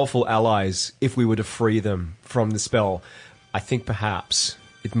powerful allies if we were to free them from the spell. I think perhaps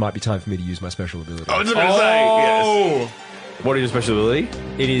it might be time for me to use my special ability. I was going to say, yes. What is your special ability?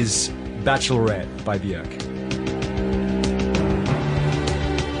 It is Bachelorette by Björk.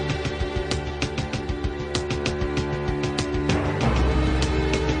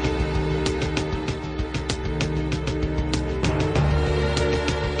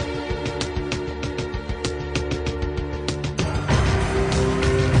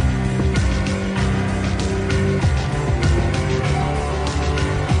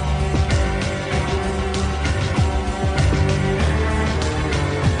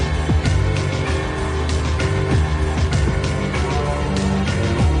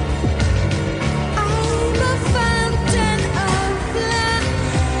 I'm a fountain of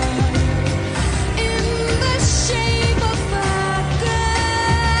light in the shape of a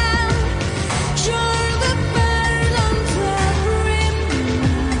girl. You're the bird on the brim,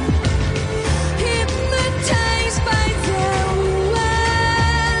 hypnotized by the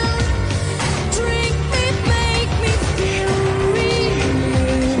well. Drink me, make me feel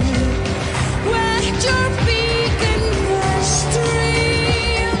real. Wet your beak in the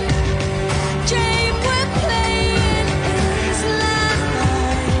stream. Game we're playing is life.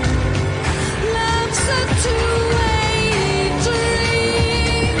 Love's a two-way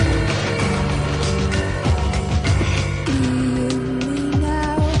dream. You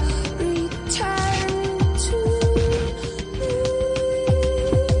now return to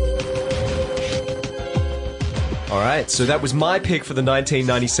All right, so that was my pick for the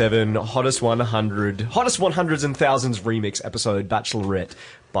 1997 Hottest 100s and Thousands remix episode, Bachelorette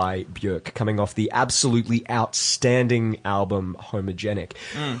by Björk, coming off the absolutely outstanding album Homogenic,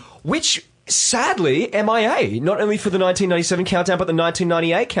 which sadly MIA, not only for the 1997 countdown but the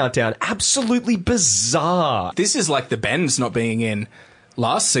 1998 countdown. Absolutely bizarre. This is like the Bends not being in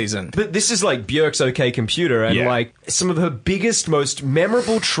last season. But this is like Björk's OK Computer, and Yeah. like some of her biggest, most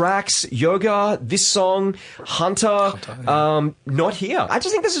memorable tracks, Yoga, this song, Hunter, not here. I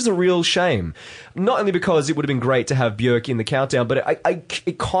just think this is a real shame. Not only because it would have been great to have Björk in the countdown, but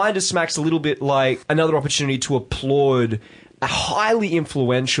it kind of smacks a little bit like another opportunity to applaud a highly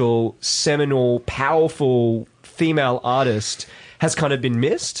influential, seminal, powerful female artist has kind of been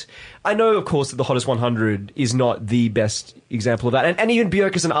missed. I know, of course, that the Hottest 100 is not the best example of that. And even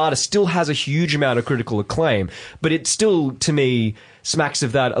Björk as an artist still has a huge amount of critical acclaim. But it still, to me, smacks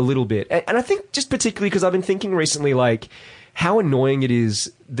of that a little bit. And I think just particularly because I've been thinking recently, like, how annoying it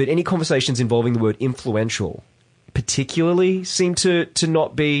is that any conversations involving the word influential particularly seem to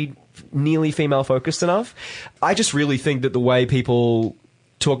not be nearly female-focused enough. I just really think that the way people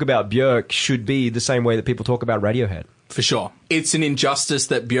talk about Björk should be the same way that people talk about Radiohead. For sure. It's an injustice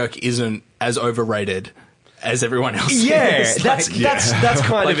that Björk isn't as overrated as everyone else Yeah, is. that's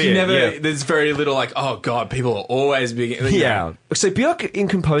kind Like of you it. never, yeah. there's very little like, oh god, people are always being, Yeah. So Björk, in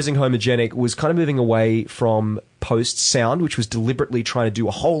composing Homogenic, was kind of moving away from post sound, which was deliberately trying to do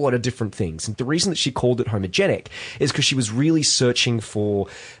a whole lot of different things. And the reason that she called it homogenic is because she was really searching for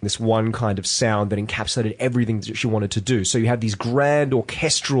this one kind of sound that encapsulated everything that she wanted to do. So you have these grand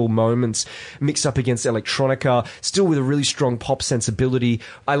orchestral moments mixed up against electronica, still with a really strong pop sensibility.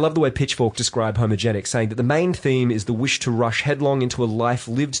 I love the way Pitchfork described homogenic, saying that the main theme is the wish to rush headlong into a life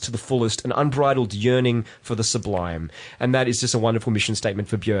lived to the fullest, an unbridled yearning for the sublime. And that is just a wonderful mission statement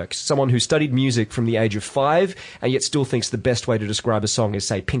for Björk, someone who studied music from the age of 5 and yet still thinks the best way to describe a song is,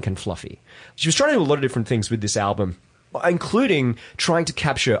 say, pink and fluffy. She was trying to do a lot of different things with this album, including trying to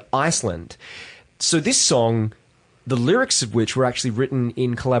capture Iceland. So this song, the lyrics of which were actually written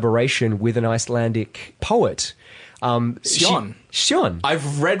in collaboration with an Icelandic poet. Sjón. Sjón.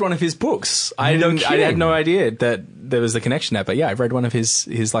 I've read one of his books. I No had kidding. no idea that there was a connection there, but yeah, I've read one of his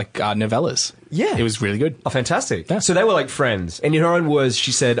novellas. Yeah. It was really good. Oh, fantastic. Yeah. So they were like friends. And in her own words,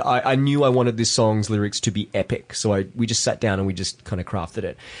 she said, I knew I wanted this song's lyrics to be epic. So we just sat down and we just kind of crafted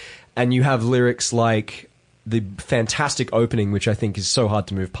it. And you have lyrics like the fantastic opening, which I think is so hard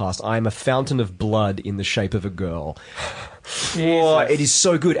to move past. I am a fountain of blood in the shape of a girl. Oh, it is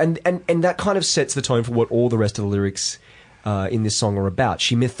so good. And that kind of sets the tone for what all the rest of the lyrics in this song are about.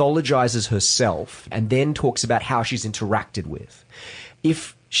 She mythologizes herself and then talks about how she's interacted with.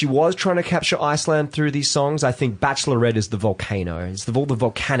 If she was trying to capture Iceland through these songs, I think Bachelorette is the volcano. It's all the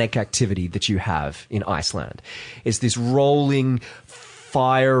volcanic activity that you have in Iceland. It's this rolling,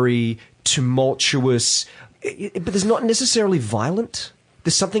 fiery, tumultuous, but there's not necessarily violent.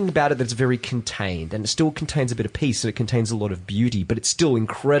 There's something about it that's very contained, and it still contains a bit of peace, and it contains a lot of beauty, but it's still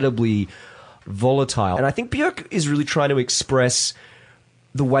incredibly volatile. And I think Björk is really trying to express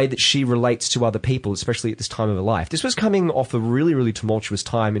the way that she relates to other people, especially at this time of her life. This was coming off a really, really tumultuous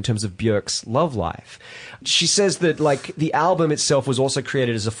time in terms of Björk's love life. She says that, like, the album itself was also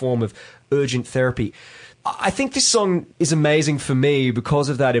created as a form of urgent therapy. I think this song is amazing for me because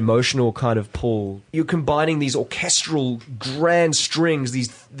of that emotional kind of pull. You're combining these orchestral grand strings,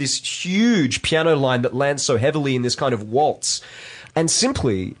 this huge piano line that lands so heavily in this kind of waltz, and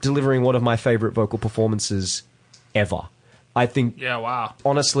simply delivering one of my favorite vocal performances ever. I think, Yeah, wow.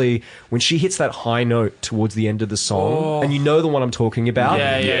 honestly, when she hits that high note towards the end of the song, and you know the one I'm talking about,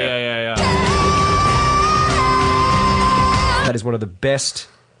 Yeah. that is one of the best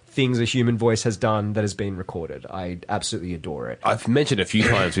things a human voice has done that has been recorded. I absolutely adore it. I've mentioned a few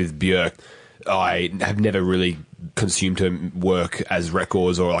times with Björk, I have never really consumed her work as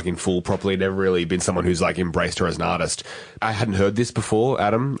records or like in full properly. Never really been someone who's like embraced her as an artist. I hadn't heard this before,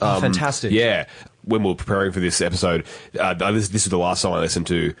 Adam. Fantastic. Yeah. When we were preparing for this episode, this was the last song I listened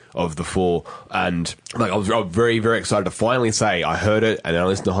to of the 4, and like I was very, very excited to finally say I heard it, and then I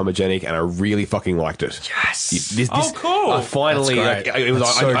listened to Homogenic, and I really fucking liked it. Yes. Oh, cool. I finally, That's great. like, it was.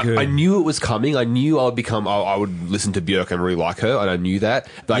 That's so good. I knew it was coming. I knew I would become. I would listen to Björk and really like her, and I knew that.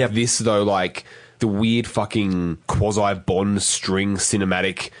 Like Yep. this though, like the weird fucking quasi Bond string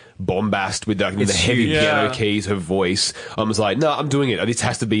cinematic bombast with the heavy huge. piano Yeah. keys, her voice. I was like, no, I'm doing it. This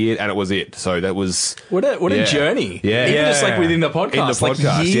has to be it, and it was it. So that was What a yeah. journey. Yeah, Even yeah. just like within the podcast. in the podcast,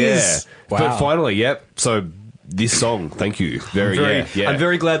 like years. yeah. Wow. But finally, yep. So this song, thank you, I'm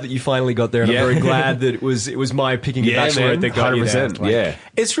very glad that you finally got there, and Yeah. I'm very glad that it was my picking the Bachelorette that got you there. 100%. Like, Yeah.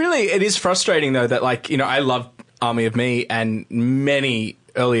 It is frustrating though that, like, you know, I love Army of Me and many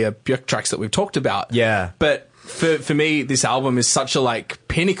earlier Björk tracks that we've talked about. Yeah. But for me, this album is such a like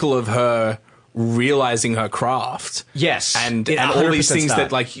pinnacle of her realizing her craft. Yes. And It all these 100% things that.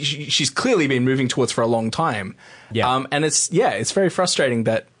 that like she's clearly been moving towards for a long time. Yeah. And it's very frustrating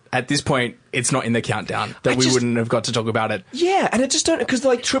that at this point it's not in the countdown, that we wouldn't have got to talk about it. Yeah, and it just don't, because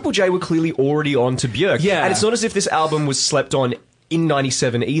like Triple J were clearly already on to Björk. Yeah. And it's not as if this album was slept on in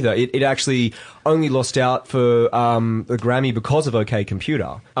 97 either. It actually only lost out for the Grammy because of OK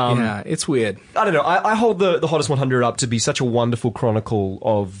Computer. Yeah, it's weird. I don't know. I hold the Hottest 100 up to be such a wonderful chronicle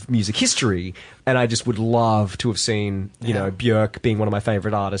of music history, and I just would love to have seen, you know, Björk being one of my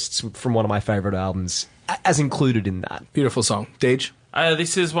favorite artists from one of my favorite albums as included in that. Beautiful song. Deej?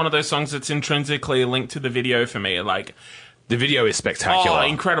 This is one of those songs that's intrinsically linked to the video for me. Like, The video is spectacular. oh,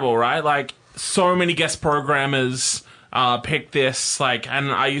 incredible, right? Like, so many guest programmers picked this, like,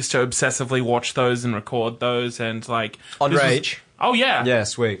 and I used to obsessively watch those and record those, and like On this was- Rage? Oh yeah, Yeah,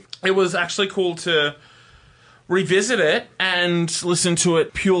 sweet. It was actually cool to revisit it and listen to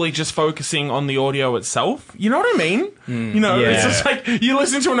it purely just focusing on the audio itself. You know what I mean? You know, it's Yeah. just like you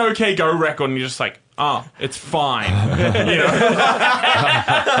listen to an OK Go record and you're just like, oh, it's fine. You know?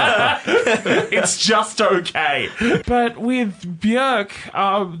 It's just okay. But with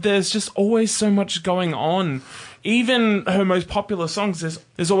Björk, there's just always so much going on. Even her most popular songs,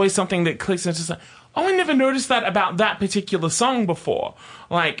 there's always something that clicks and it's just like, oh, I never noticed that about that particular song before.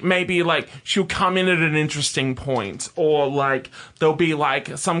 Like, maybe, like, she'll come in at an interesting point, or, like, there'll be,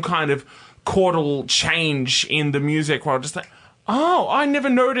 like, some kind of chordal change in the music where I'll just like, oh, I never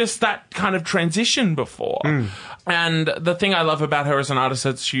noticed that kind of transition before. And the thing I love about her as an artist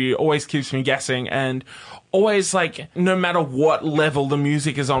is she always keeps me guessing, and always, like, no matter what level the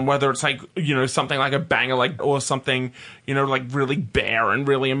music is on, whether it's, like, you know, something like a banger, like, or something, you know, like, really bare and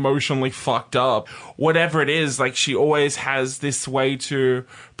really emotionally fucked up, whatever it is, like, she always has this way to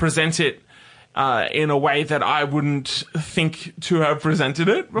present it in a way that I wouldn't think to have presented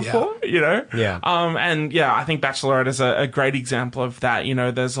it before, you know? Yeah. And yeah, I think Bachelorette is a great example of that. You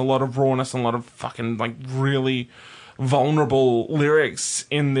know, there's a lot of rawness and a lot of fucking, like, really vulnerable lyrics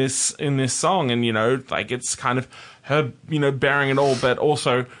in this song, and, you know, like, it's kind of her, you know, bearing it all, but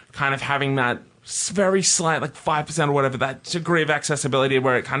also kind of having that very slight, like 5% or whatever, that degree of accessibility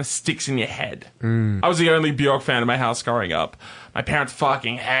where it kind of sticks in your head. I was the only Björk fan in my house growing up. My parents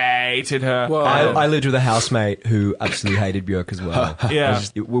fucking hated her. Well, I lived with a housemate who absolutely hated Björk as well. Yeah.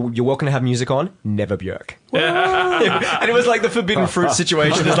 You're welcome to have music on, never Björk. And it was like the forbidden fruit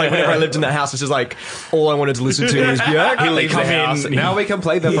situation. It's like whenever I lived in that house, it's just like all I wanted to listen to was Björk. He leaves the house. Now we can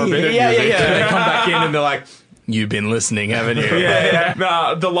play the forbidden Yeah. music. They come back in and they're like, you've been listening, haven't you? Yeah.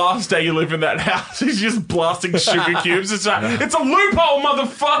 Nah, the last day you live in that house, he's just blasting sugar cubes. It's like, it's a loophole,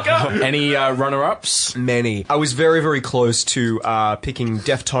 motherfucker! Any runner-ups? Many. I was very, very close to picking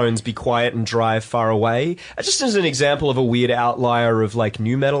Deftones' Be Quiet and Drive Far Away. Just as an example of a weird outlier of, like,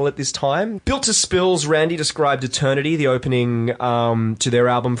 new metal at this time. Built to Spills, Randy described Eternity, the opening to their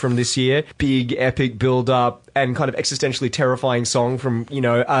album from this year. Big, epic build-up and kind of existentially terrifying song from, you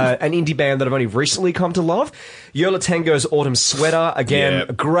know, an indie band that I've only recently come to love. Yola Tango's Autumn Sweater, again,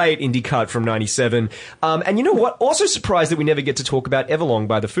 a great indie cut from 97. And you know what? Also surprised that we never get to talk about Everlong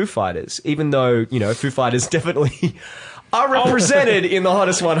by the Foo Fighters, even though, you know, Foo Fighters definitely are represented in the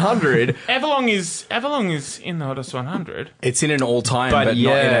Hottest 100. Everlong is in the Hottest 100. It's in an all-time, But but yeah.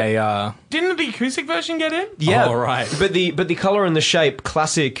 not in a... Didn't the acoustic version get in? Yeah, Oh, right. But the color and the shape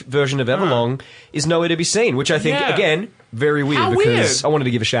classic version of Everlong is nowhere to be seen, which I think Yeah. again very weird How because weird. I wanted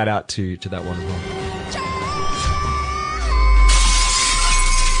to give a shout out to that one as well.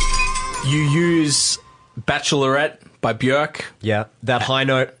 You use Bachelorette by Björk. Yeah, that high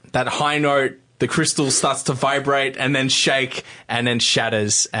note. That high note, the crystal starts to vibrate and then shake and then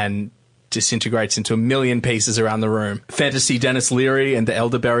shatters and disintegrates into a million pieces around the room. Fantasy Dennis Leary and the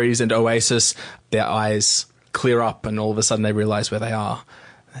Elderberries and Oasis, their eyes clear up and all of a sudden they realize where they are.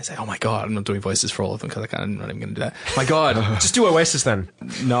 And they say, oh my God, I'm not doing voices for all of them because I'm not even going to do that. My God. Just do Oasis then.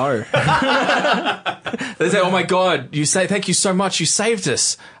 No. They say, oh my God, thank you so much, you saved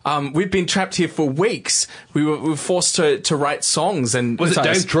us. We've been trapped here for weeks. We were forced to write songs and... Was it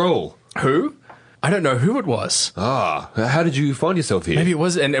Dave Troll? Who? I don't know who it was. Ah, how did you find yourself here? Maybe it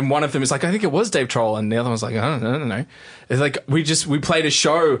was, and one of them is like, I think it was Dave Troll, and the other one's like, I don't know. It's like, we played a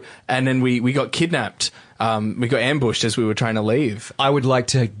show, and then we got kidnapped. We got ambushed as we were trying to leave. I would like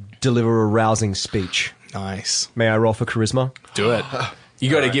to deliver a rousing speech. Nice. May I roll for charisma? Do it. You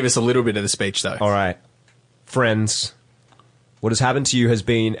got to give us a little bit of the speech, though. All right. Friends, what has happened to you has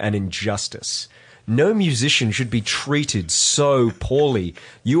been an injustice. No musician should be treated so poorly.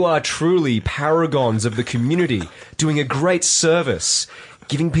 You are truly paragons of the community, doing a great service,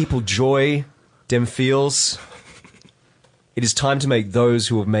 giving people joy, dem feels. It is time to make those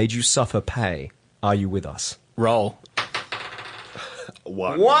who have made you suffer pay. Are you with us? Roll.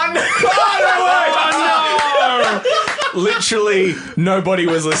 One. Literally, nobody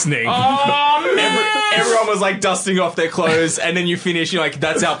was listening. Oh, man! Everyone was like dusting off their clothes, and then you finish, you're like,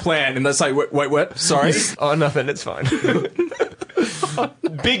 that's our plan. And that's like, wait, what? Sorry? Oh, nothing. It's fine.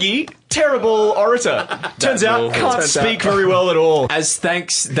 Biggie, terrible orator. Turns out, awful. can't Turns speak out. very well at all. As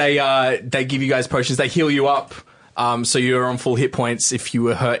thanks, they give you guys potions. They heal you up, so you're on full hit points if you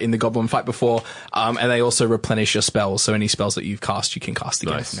were hurt in the goblin fight before. And they also replenish your spells. So any spells that you've cast, you can cast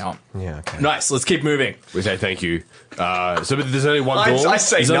again Nice. from now on. Yeah, okay. Nice. Let's keep moving. We say thank you. So but there's only one door? I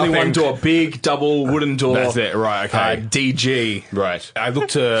say There's only nothing. one door, big double wooden door. That's it, right, okay. DG. Right. I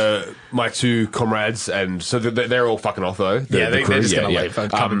looked to my two comrades, and so they're all fucking off, though. They're crew. just gonna leave. I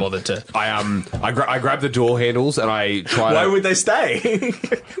can't be bothered to. I grabbed the door handles, and I try Why to... would they stay?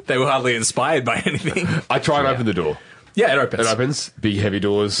 They were hardly inspired by anything. I try and open the door. Yeah, it opens. It opens. Big, heavy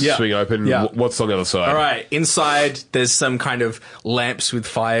doors. Yeah. Swing open. Yeah. What's on the other side? All right, inside there's some kind of lamps with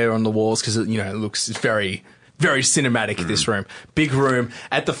fire on the walls because it looks very, very cinematic. This room, big room.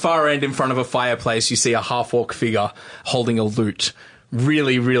 At the far end, in front of a fireplace, you see a half-orc figure holding a lute,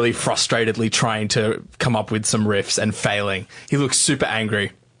 really, really frustratedly trying to come up with some riffs and failing. He looks super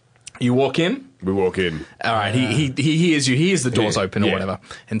angry. You walk in. We walk in. All right, he hears you. He hears the doors open or Yeah. whatever,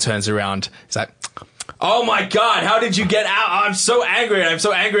 and turns around. He's like, "Oh my god, how did you get out? I'm so angry. I'm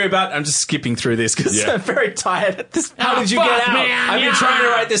so angry about." I'm just skipping through this because Yeah. I'm very tired at this. How did you fuck, get out? man, I've been trying to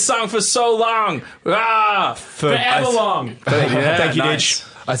write this song for so long. Forever long. Thank you, nice. Nidge.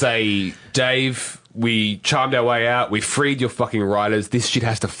 I say, Dave, we charmed our way out. We freed your fucking writers. This shit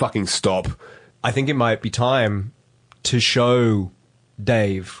has to fucking stop. I think it might be time to show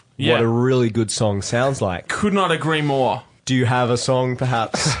Dave Yeah. what a really good song sounds like. Could not agree more. Do you have a song,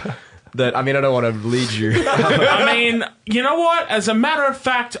 perhaps, that... I mean, I don't want to lead you. I mean, you know what? As a matter of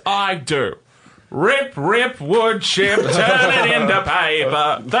fact, I do. Rip, rip, wood chip, turn it into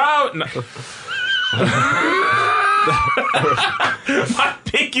paper. My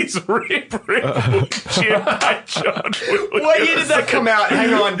pick is Rip, Rip, wood chip by John Williams. What year did that come out?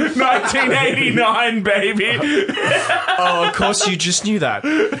 Hang on. 1989, baby. Oh, of course, you just knew that.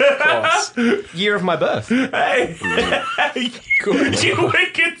 Of course. Year of my birth. Hey, you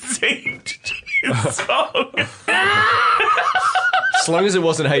wicked sing this song. As long as it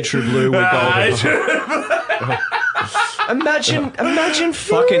wasn't Hey True Blue, we're golden. Imagine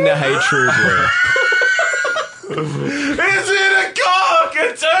fucking the Hey True Blue. Is it a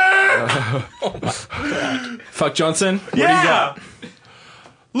cockatoo? Fuck Johnson. What Yeah. do you got?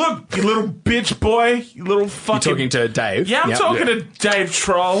 Look, you little bitch boy. You little fucking... Talking to Dave. Yeah, I'm Yep. talking to Dave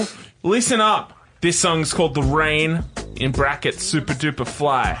Troll. Listen up. This song's called The Rain, in brackets, Super Duper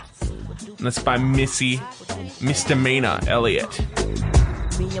Fly. And that's by Missy Misdemeanor Elliott.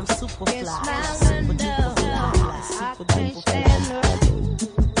 Me, I'm super fly, super duper fly, super duper fly.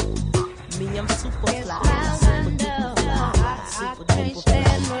 Me, I'm super fly, super duper fly, super duper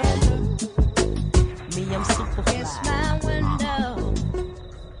fly. Me, I'm super fly.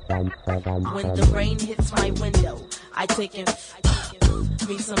 When the rain hits my window, I take it.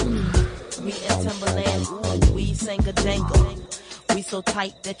 Me and Timberland, ooh, we sang a jangle. We so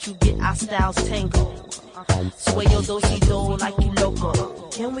tight that you get our styles tangled. Sway your do-si-do like you loco.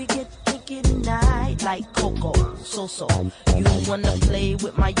 Can we get kinky tonight like Coco? So. You wanna play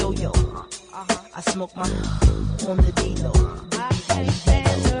with my yo-yo? I smoke my on the D-Lo. I can't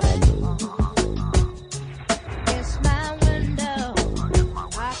stand her. It's my window.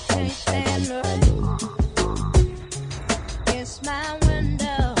 I can't stand her. It's my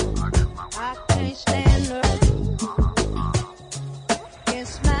window. I can't stand her.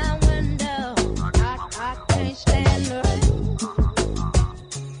 It's my window. I can't stand her.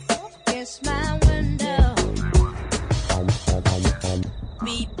 It's my window.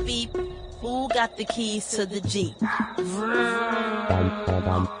 Beep beep. Who got the keys to the Jeep? I'm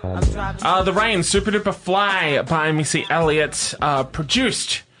driving. The Rain, Super Duper Fly by Missy Elliott,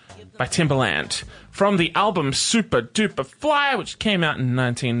 produced by Timbaland. From the album Super Duper Fly, which came out in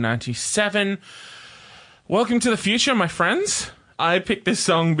 1997. Welcome to the future, my friends. I picked this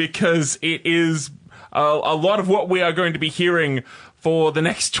song because it is a lot of what we are going to be hearing for the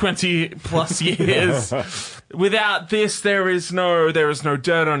next 20 plus years. Without this, there is no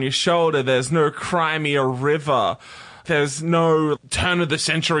dirt on your shoulder. There's no Crimea River. There's no turn of the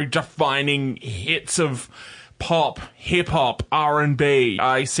century defining hits of pop, hip hop, R&B.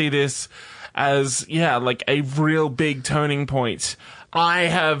 I see this as, like a real big turning point. I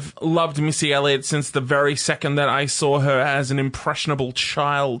have loved Missy Elliott since the very second that I saw her as an impressionable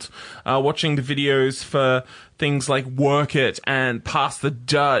child, watching the videos for things like Work It and Pass the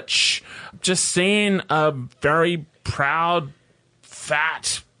Dutch. Just seeing a very proud,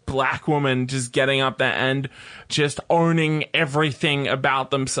 fat black woman just getting up there and just owning everything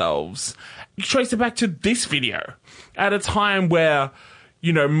about themselves. You trace it back to this video at a time where,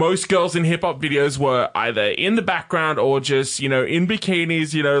 most girls in hip-hop videos were either in the background or just, in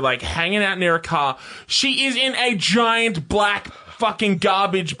bikinis, like hanging out near a car. She is in a giant black fucking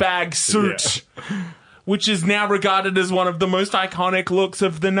garbage bag suit, which is now regarded as one of the most iconic looks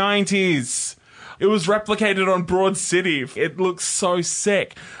of the 90s. It was replicated on Broad City. It looks so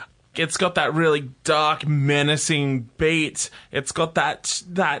sick. It's got that really dark, menacing beat. It's got that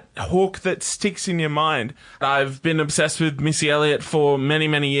hook that sticks in your mind. I've been obsessed with Missy Elliott for many,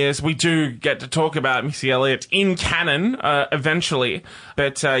 many years. We do get to talk about Missy Elliott in canon eventually.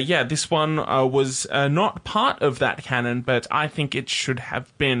 But this one was not part of that canon, but I think it should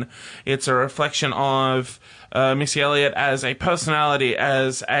have been. It's a reflection of Missy Elliott as a personality,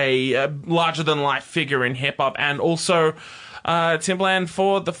 as a larger-than-life figure in hip-hop, and also Timbaland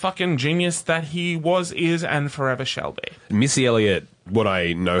for the fucking genius that he was, is, and forever shall be. Missy Elliott, what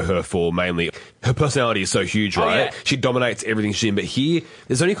I know her for mainly, her personality is so huge, right? yeah. She dominates everything she's in, but here,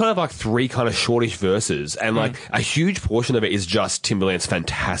 there's only kind of like 3 kind of shortish verses, and like a huge portion of it is just Timbaland's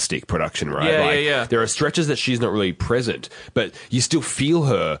fantastic production, right? Yeah, like, yeah. There are stretches that she's not really present, but you still feel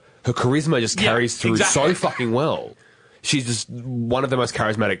her charisma just carries through exactly. so fucking well. She's just one of the most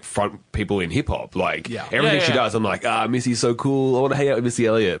charismatic front people in hip hop. Like, everything she does, I'm like, Missy's so cool. I want to hang out with Missy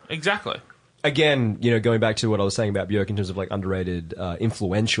Elliott. Exactly. Again, going back to what I was saying about Björk in terms of like underrated,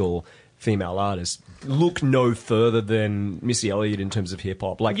 influential female artists, look no further than Missy Elliott in terms of hip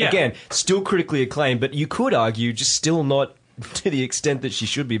hop. Like, again, still critically acclaimed, but you could argue just still not to the extent that she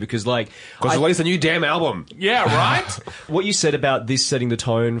should be, because like, Because released a new damn album. Yeah, right? what you said about this setting the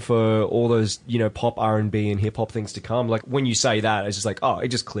tone for all those, pop, R&B and hip hop things to come, like when you say that, it's just like, oh, it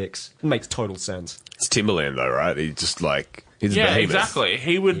just clicks. It makes total sense. It's Timbaland, though, right? He's just like, he's Yeah, behemoth. exactly.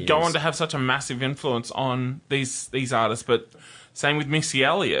 He would go on to have such a massive influence on these artists, but same with Missy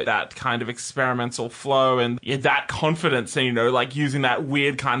Elliott, that kind of experimental flow and that confidence, and like using that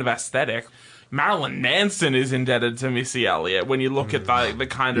weird kind of aesthetic. Marilyn Manson is indebted to Missy Elliott when you look at the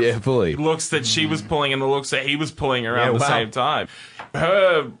kind of fully. looks that she was pulling and the looks that he was pulling around the same time.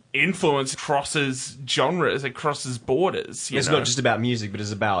 Her influence crosses genres, it crosses borders. It's not just about music, but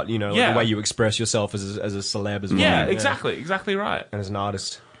it's about, the way you express yourself as a celeb as well. Yeah, exactly right. And as an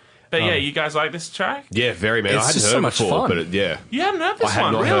artist. But you guys like this track? Yeah, very, man. It's I hadn't just heard so it much before, fun. but yeah. You haven't heard this I had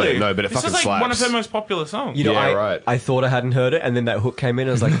one, not really? heard it, no, but it this fucking is like one of slaps. her most popular songs. Right. I thought I hadn't heard it, and then that hook came in,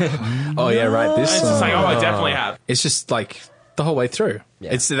 and I was like, Oh, yeah, right. This It's just like, I definitely have. It's just like the whole way through.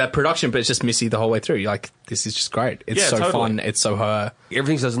 Yeah. It's that production, but it's just Missy the whole way through. You're like, this is just great. It's Yeah, so totally. fun. It's so her.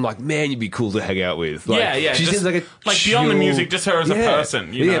 Everything says, I'm like, man, you'd be cool to hang out with. Like, She She seems like a beyond the chill- music, just her as a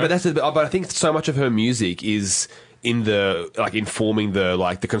person. You know? But that's but I think so much of her music is in the informing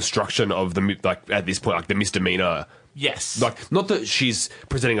the construction of the at this point the misdemeanor. Yes. Not that she's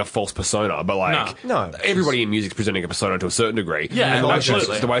presenting a false persona, but No. everybody in music's presenting a persona to a certain degree. Yeah, and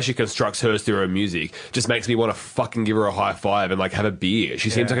absolutely. the way she constructs hers through her music just makes me want to fucking give her a high five and have a beer. She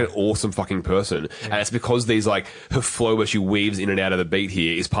seems like an awesome fucking person, and it's because these her flow where she weaves in and out of the beat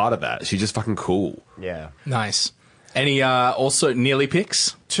here is part of that. She's just fucking cool. yeah. Nice. Any also nearly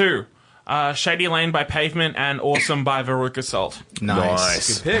picks? 2. Shady Lane by Pavement and Awesome by Veruca Salt.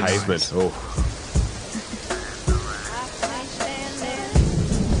 Nice. Good picks. Pavement. Oh.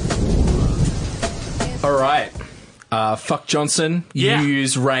 All right. Fuck Johnson. Yeah. You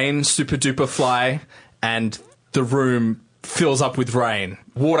use Rain, Super Duper Fly, and the room fills up with rain.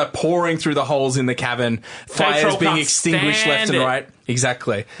 Water pouring through the holes in the cavern. Fires Troll being can't extinguished left stand and it. right.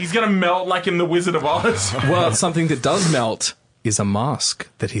 Exactly. He's gonna melt like in The Wizard of Oz. Well, something that does melt is a mask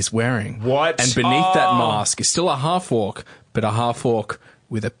that he's wearing. What? And beneath that mask is still a half-orc, but a half-orc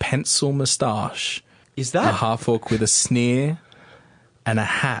with a pencil moustache. Is A that? half-orc with a sneer and a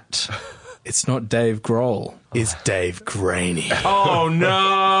hat. It's not Dave Grohl. It's Dave Graney. Oh no!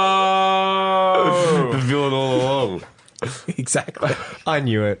 The villain all along. Exactly. I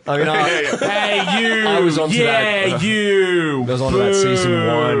knew it. I mean, Hey you! I was onto yeah, that. you! I was onto that season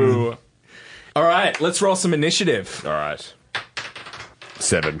 1. All right, let's roll some initiative. All right.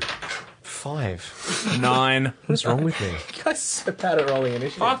 7. 5. 9. What's wrong with me? You guys are so bad at rolling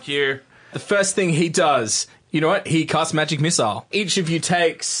initiative. Fuck you. The first thing he does, you know what? He casts Magic Missile. Each of you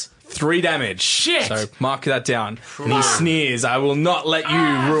takes 3 damage. Shit. So mark that down. And he sneers, I will not let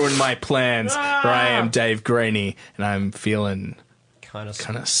you ruin my plans. For I am Dave Graney, and I'm feeling Kind of.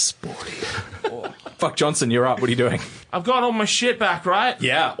 kind of sporty. Fuck Johnson, you're up. What are you doing? I've got all my shit back, right?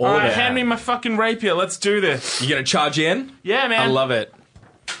 Yeah, all All right, of it. hand me my fucking rapier. Let's do this. You gonna charge in? Yeah, man. I love it.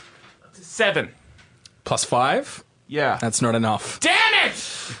 7. +5? Yeah. That's not enough. Damn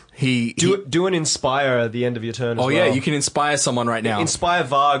it! Do an inspire at the end of your turn as Oh well. yeah, you can inspire someone right now. Inspire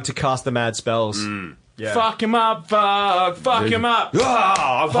Varg to cast the mad spells. Yeah. Fuck him up, fuck. Fuck him up.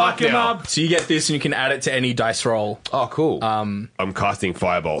 I'm Fuck hyped him now. up. So you get this and you can add it to any dice roll. Oh, cool. I'm casting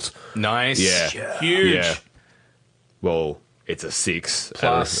Firebolt. Nice. Yeah. Huge. Yeah. Well, it's a 6.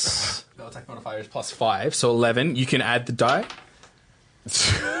 Plus the attack modifier is +5, so 11. You can add the die.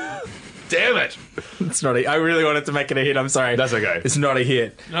 Damn it. It's not. I really wanted to make it a hit. I'm sorry. That's okay. It's not a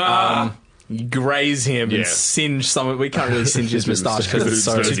hit. You graze him Yeah. and singe some. We can't really singe his moustache because it's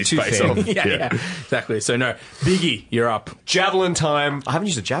so. His face off. Yeah, exactly. So no, Biggie, you're up. Javelin time. I haven't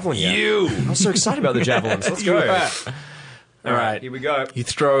used a javelin yet. You. I was so excited about the javelins. Let's go. All right. Here we go. You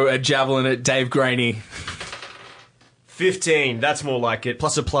throw a javelin at Dave Graney. 15. That's more like it.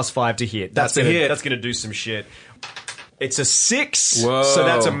 Plus a +5 to hit. That's a gonna, hit. That's going to do some shit. It's a 6. Whoa. So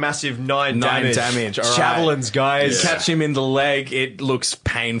that's a massive 9 damage. 9 damage, all right. Javelins, guys. Catch him in the leg. It looks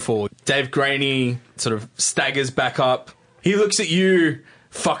painful. Dave Graney sort of staggers back up. He looks at you,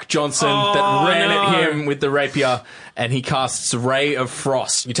 Fuck Johnson, that ran at him with the rapier, and he casts Ray of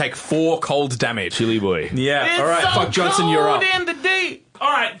Frost. You take 4 cold damage. Chili boy. Yeah. It's All right, so Fuck Johnson, you're up. cold in the deep.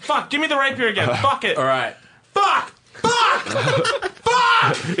 All right, fuck. Give me the rapier again. Fuck it. All right. Fuck.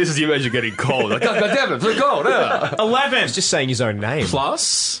 This is you as you're getting cold. Like, God damn it, it's so cold. Yeah. 11. Just saying his own name.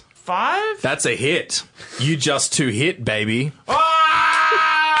 Plus, 5. that's a hit. You just 2 hit, baby.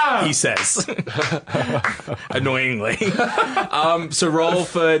 Ah! He says. Annoyingly. So roll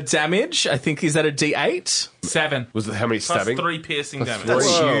for damage. I think, is that a D8? 7. Was it how many Plus stabbing? 3 piercing damage. That's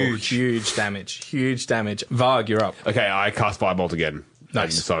Whoa. huge. Huge damage. Huge damage. Varg, you're up. Okay, I cast Firebolt again.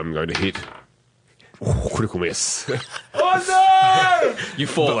 Nice. And so I'm going to hit. Ooh, critical miss. Oh no! You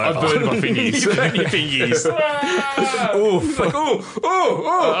fall I've over. burned my fingies. You burn your fingies.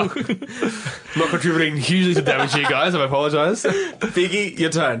 I'm not contributing hugely to damage here, guys. I apologise. Figgy,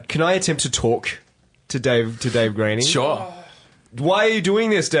 your turn. Can I attempt to talk to Dave Graney? Sure. Why are you doing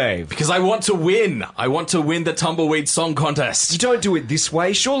this, Dave? Because I want to win. I want to win the Tumbleweed Song Contest. You don't do it this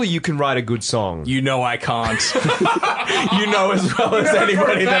way. Surely you can write a good song. You know I can't. You know as well as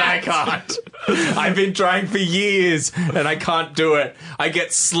anybody that I can't. I've been trying for years and I can't do it. I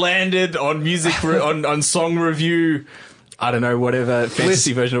get slandered on music on song review. I don't know, whatever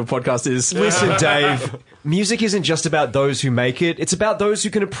fantasy version of a podcast is. Listen, Dave, music isn't just about those who make it. It's about those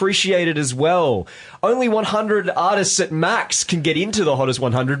who can appreciate it as well. Only 100 artists at max can get into the Hottest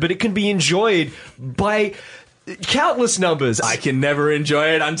 100, but it can be enjoyed by countless numbers. I can never enjoy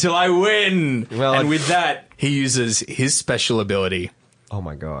it until I win. Well, and with that, he uses his special ability, Oh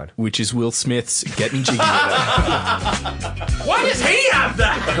my god. which is Will Smith's Getting Jiggy With It. Why does he have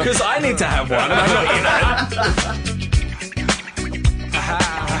that? Because I need to have one, and I'm not in it.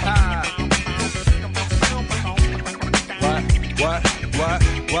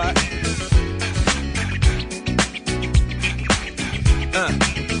 What?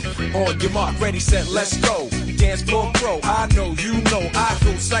 On your mark, ready, set, let's go. Dance floor pro, I know, you know, I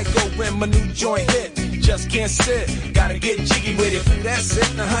go psycho when my new joint hit. Just can't sit, gotta get jiggy with it. Ooh, that's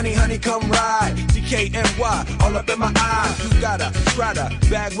it, now honey, come ride. DKNY, all up in my eye. You got a Prada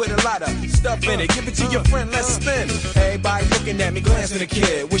bag with a lot of stuff in it. Give it to your friend, let's spin. Everybody looking at me, glancing at the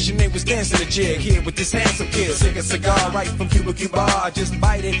kid. Wishing they was dancing the jig here with this handsome kid. Take a cigar right from Cuba Cuba. I just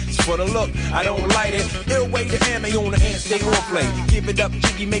bite it, it's for the look, I don't light it. Ill way to ammo on the hand, stay on play. Give it up,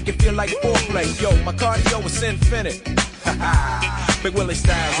 jiggy, make it feel like foreplay. Yo, my cardio is infinite. Big Willie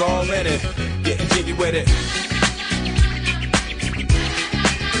style's all in it. Getting jiggy with it.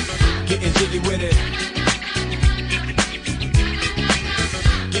 Getting jiggy with it.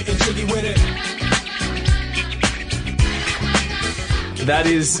 Getting jiggy with it. That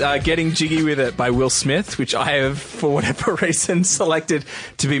is Getting Jiggy With It by Will Smith, which I have, for whatever reason, selected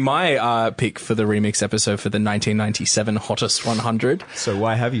to be my pick for the remix episode for the 1997 Hottest 100. So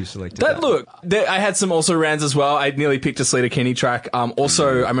why have you selected that? Look, I had some also rans as well. I nearly picked a Sleater Kinney track.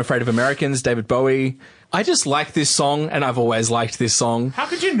 Also, I'm Afraid of Americans, David Bowie. I just like this song, and I've always liked this song. How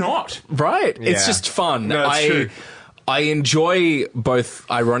could you not? Right? It's Yeah. just fun. No, it's true. I enjoy both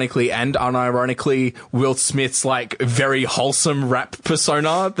ironically and unironically Will Smith's like very wholesome rap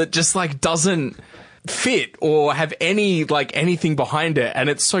persona that just like doesn't fit or have any like anything behind it, and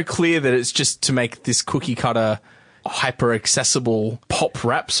it's so clear that it's just to make this cookie cutter hyper accessible pop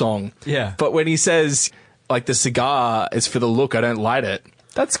rap song. Yeah. But when he says like the cigar is for the look, I don't light it,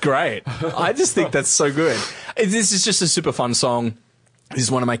 that's great. I just think that's so good. This is just a super fun song. This is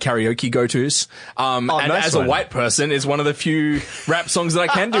one of my karaoke go-tos. And nice as one. a white person, it's one of the few rap songs that I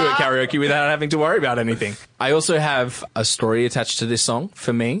can do at karaoke without having to worry about anything. I also have a story attached to this song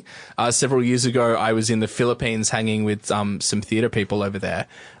for me. Several years ago, I was in the Philippines hanging with some theatre people over there,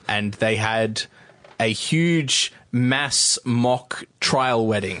 and they had a huge mass mock trial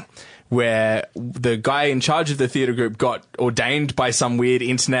wedding where the guy in charge of the theatre group got ordained by some weird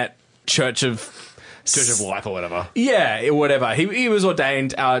internet Church of Life or whatever. Yeah, whatever. He was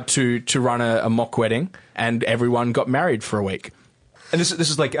ordained to run a mock wedding, and everyone got married for a week. And this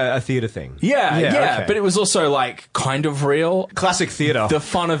is like a theatre thing. Yeah, okay. but it was also like kind of real. Classic theatre. The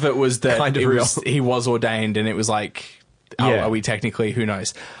fun of it was that Kind of real. he was ordained, and it was like Yeah. Are we technically? Who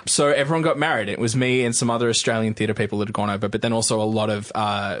knows? So everyone got married. It was me and some other Australian theatre people that had gone over, but then also a lot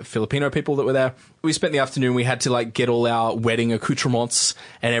of Filipino people that were there. We spent the afternoon. We had to like get all our wedding accoutrements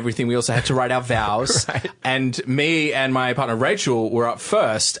and everything. We also had to write our vows. And me and my partner Rachel were up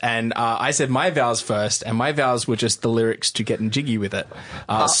first, and I said my vows first, and my vows were just the lyrics to Getting Jiggy With It,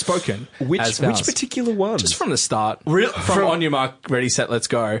 spoken as vows. Which particular one? Just from the start. From On Your Mark, Ready, Set, Let's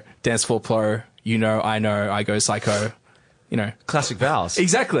Go, Dance Floor Pro, You Know, I Go Psycho. You know, classic vows.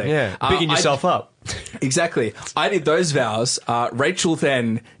 Exactly. Yeah, bigging yourself up. Exactly. I did those vows. Rachel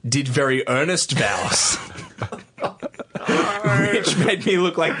then did very earnest vows, which made me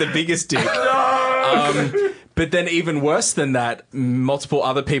look like the biggest dick. But then even worse than that, multiple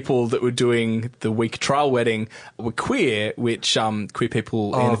other people that were doing the week trial wedding were queer, which queer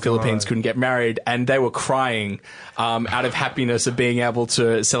people in the Philippines couldn't get married, and they were crying out of happiness of being able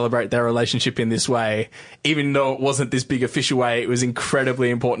to celebrate their relationship in this way. Even though it wasn't this big official way, it was incredibly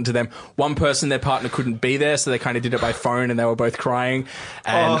important to them. One person, their partner, couldn't be there, so they kind of did it by phone, and they were both crying.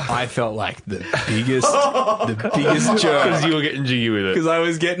 And I felt like the biggest jerk. Because you were getting jiggy with it. Because I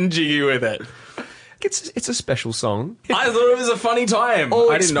was getting jiggy with it. It's a special song. I thought it was a funny time.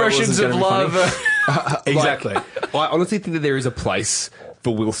 All I didn't know it expressions wasn't of gonna be love. funny. Exactly. I honestly think that there is a place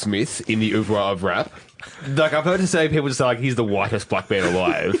for Will Smith in the oeuvre of rap. Like, I've heard people just say, like, he's the whitest black man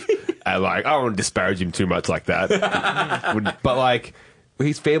alive. And, like, I don't want to disparage him too much like that. But, like,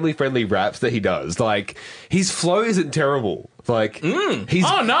 his family-friendly raps that he does, like, his flow isn't terrible. Like, he's...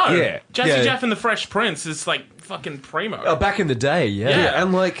 Oh, no. Yeah. Jazzy Jeff and the Fresh Prince is, like, fucking primo. Oh, back in the day, Yeah,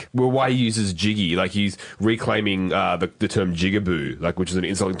 and like, well, why he uses jiggy, like he's reclaiming the term jigaboo, like, which is an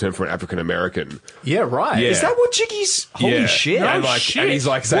insulting term for an African American. Yeah, right. Yeah. Is that what Jiggy's? Holy shit! No and like, shit. and he's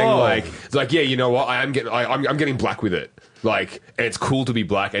like saying Whoa. like, yeah, you know what? I'm getting black with it. Like, and it's cool to be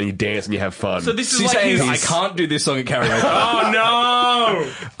black, and you dance and you have fun. So this is So you're like saying his... I can't do this song at karaoke. Oh, no!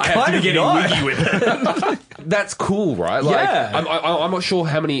 I have to be getting wiggy with it. That's cool, right? Like, Yeah. I'm not sure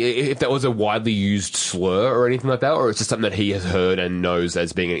how many, if that was a widely used slur or anything like that, or it's just something that he has heard and knows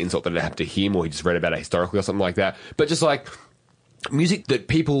as being an insult that it happened to him, or he just read about it historically or something like that. But just like music that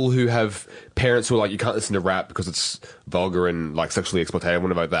people who have parents who are like, you can't listen to rap because it's vulgar and like sexually exploitative,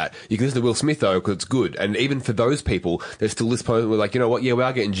 whatever like that. You can listen to Will Smith though because it's good. And even for those people, there's still this point where like, you know what? Yeah, we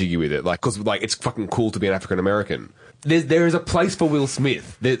are getting jiggy with it, like, because like it's fucking cool to be an African American. There is a place for Will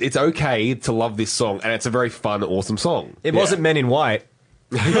Smith. It's okay to love this song, and it's a very fun, awesome song. It wasn't Men in White.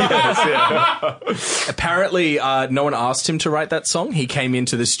 Apparently, no one asked him to write that song. He came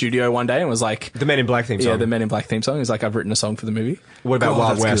into the studio one day and was like, The Men in Black theme song. yeah, the Men in Black theme song. He's like, I've written a song for the movie. What about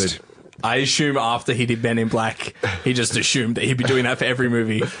Wild that's West? good. I assume after he did Men in Black, he just assumed that he'd be doing that for every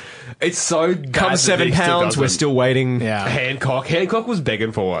movie. It's so bad Come that £7, he still we're doesn't. still waiting. Yeah. Hancock was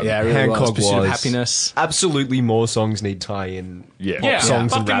begging for one. Yeah, it really Hancock Pursuit of was. Happiness. Absolutely, more songs need tie-in. Yeah. Pop Yeah,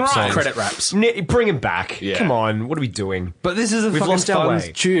 songs and fucking rap right. songs. Credit raps. Bring him back. Yeah. Come on, what are we doing? But this is a We've fucking lost our fun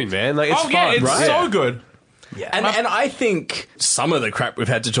way. tune, man. Like, it's Oh, yeah, fun, it's right? so good. And I think some of the crap we've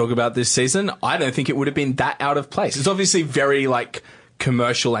had to talk about this season, I don't think it would have been that out of place. It's obviously very, like,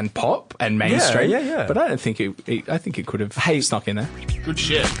 commercial and pop and mainstream. yeah. But I don't think I think it could have snuck in there. Good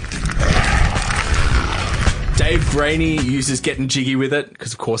shit. Dave Graney uses Getting Jiggy With It,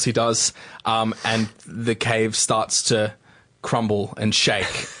 because of course he does, and the cave starts to crumble and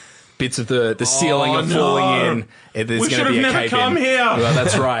shake. Bits of the ceiling are falling in. There's We going to be should a have never cave come in. here. Well,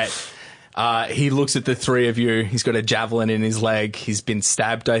 that's right. He looks at the three of you. He's got a javelin in his leg. He's been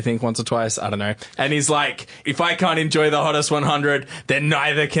stabbed, I think, once or twice. I don't know. And he's like, if I can't enjoy the hottest 100, then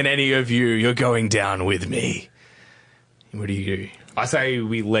neither can any of you. You're going down with me. What do you do? I say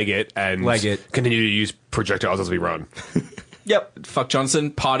we leg it and continue to use projectiles as we run. Yep. Fuck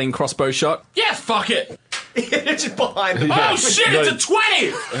Johnson, parting crossbow shot. Yeah, fuck it. It's just behind the Oh, shit, it's a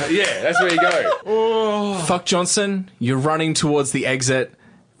 20! Yeah, that's where you go. Fuck Johnson, you're running towards the exit.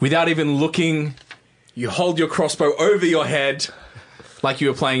 Without even looking, you hold your crossbow over your head like you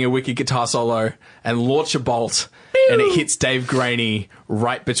were playing a wicked guitar solo and launch a bolt, and it hits Dave Graney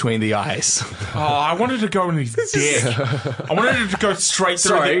right between the eyes. Oh, I wanted to go in his dick. I wanted it to go straight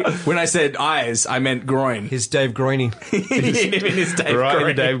through Sorry, the... when I said eyes, I meant groin. His Dave Groeney. Hit him in his Dave Right Groeney.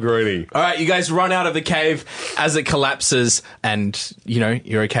 into Dave Groeney. All right, you guys run out of the cave as it collapses, and, you know,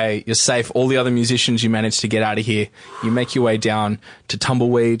 you're okay. You're safe. All the other musicians, you manage to get out of here. You make your way down to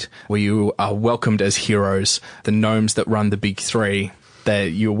Tumbleweed, where you are welcomed as heroes, the gnomes that run the Big Three.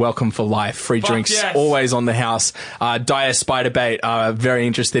 You're welcome for life. Free drinks yes. always on the house. Dire Spiderbait are very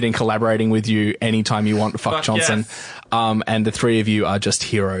interested in collaborating with you anytime you want. Fuck Johnson. yes. And the three of you are just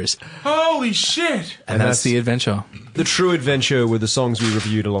heroes. Holy shit! And that's the adventure. The true adventure were the songs we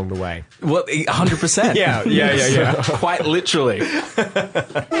reviewed along the way. Well, 100%. Yeah. Quite literally.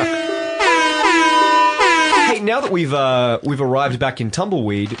 Hey, now that we've arrived back in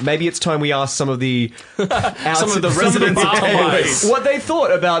Tumbleweed, maybe it's time we ask some of the residents of Tumbleweed what they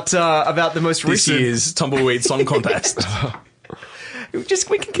thought about the most this recent. year's Tumbleweed Song Contest.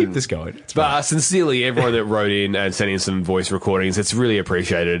 We can keep this going. But sincerely, everyone that wrote in and sent in some voice recordings, it's really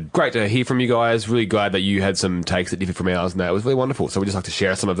appreciated. Great to hear from you guys. Really glad that you had some takes that differed from ours, and that was really wonderful. So we'd just like to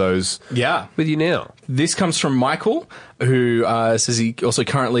share some of those Yeah. with you now. This comes from Michael, who says he also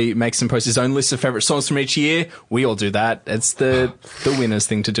currently makes and posts his own list of favourite songs from each year. We all do that. It's the winner's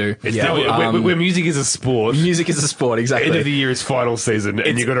thing to do. Where music is a sport. Music is a sport, exactly. End of the year is final season,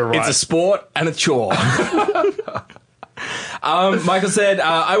 and you got to write. It's a sport and a chore. Michael said,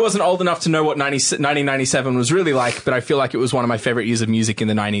 I wasn't old enough to know what 1997 was really like, but I feel like it was one of my favourite years of music in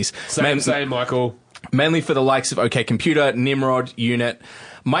the 90s. Same, Michael. Mainly for the likes of OK Computer, Nimrod, Unit.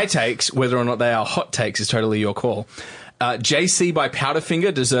 My takes, whether or not they are hot takes, is totally your call. JC by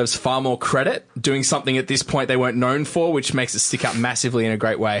Powderfinger deserves far more credit, doing something at this point they weren't known for, which makes it stick out massively in a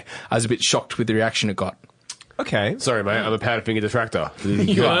great way. I was a bit shocked with the reaction it got. Okay. Sorry, mate. I'm a Powderfinger detractor.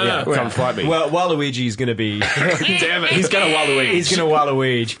 Yeah. Come fight me. Well, Waluigi's going to be. Damn it. He's going to Waluigi. He's going to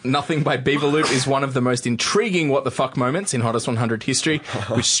Waluigi. Nothing by Beaverloop is one of the most intriguing what the fuck moments in Hottest 100 history,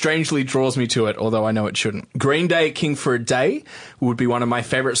 which strangely draws me to it, although I know it shouldn't. Green Day, King for a Day would be one of my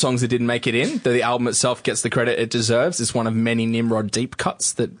favourite songs that didn't make it in, though the album itself gets the credit it deserves. It's one of many Nimrod deep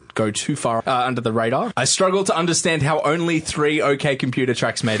cuts that go too far under the radar. I struggle to understand how only 3 OK Computer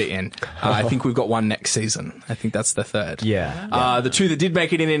tracks made it in. I think we've got one next season. I think that's the third. Yeah. The 2 that did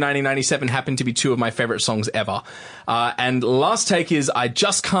make it in 1997 happen to be 2 of my favourite songs ever. And last take is I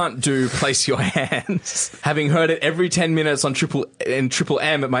just can't do Place Your Hands. Having heard it every 10 minutes on Triple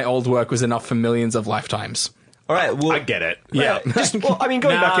M at my old work was enough for millions of lifetimes. All right. Well, I get it. Yeah. going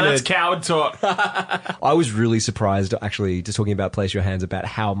back in that's coward talk. I was really surprised, actually, just talking about Place Your Hands, about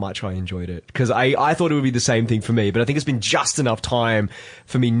how much I enjoyed it. Because I thought it would be the same thing for me, but I think it's been just enough time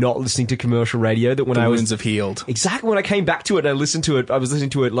for me not listening to commercial radio that when The I was... wounds have healed. Exactly. When I came back to it and I listened to it, I was listening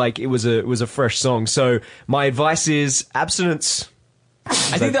to it like it was a fresh song. So my advice is abstinence.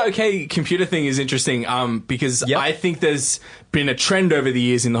 I think the OK Computer thing is interesting because Yep. I think there's been a trend over the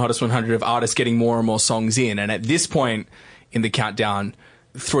years in the Hottest 100 of artists getting more and more songs in. And at this point in the countdown,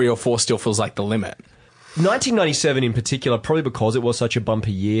 3 or 4 still feels like the limit. 1997 in particular, probably because it was such a bumper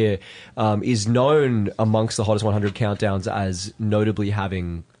year, is known amongst the Hottest 100 countdowns as notably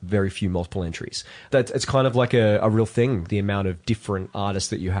having very few multiple entries. It's kind of like a real thing, the amount of different artists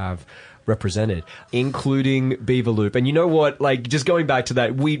that you have represented, including Beaverloop. And you know what? Like, just going back to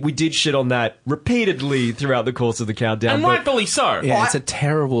that, we did shit on that repeatedly throughout the course of the countdown. And but- rightfully so. Yeah, it's a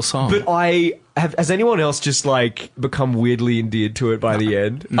terrible song. But has anyone else just like become weirdly endeared to it by the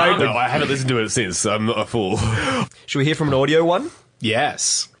end? No, I haven't listened to it since. So I'm not a fool. Should we hear from an audio one?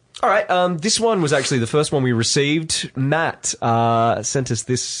 yes. All right. This one was actually the first one we received. Matt sent us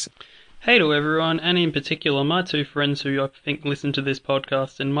this. Hey to everyone, and in particular my 2 friends who I think listen to this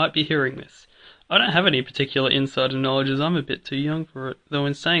podcast and might be hearing this. I don't have any particular insider knowledge as I'm a bit too young for it, though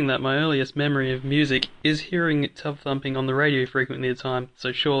in saying that my earliest memory of music is hearing tub thumping on the radio frequently at the time,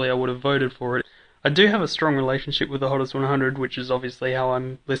 so surely I would have voted for it. I do have a strong relationship with the Hottest 100, which is obviously how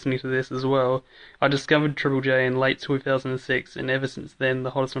I'm listening to this as well. I discovered Triple J in late 2006, and ever since then,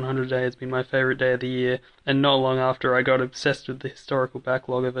 the Hottest 100 day has been my favourite day of the year, and not long after I got obsessed with the historical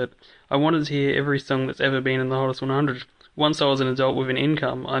backlog of it. I wanted to hear every song that's ever been in the Hottest 100. Once I was an adult with an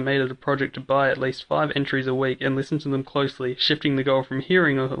income, I made it a project to buy at least 5 entries a week and listen to them closely, shifting the goal from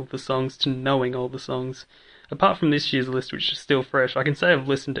hearing all the songs to knowing all the songs. Apart from this year's list, which is still fresh, I can say I've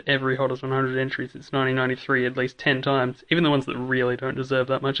listened to every Hottest 100 entry since 1993 at least 10 times, even the ones that really don't deserve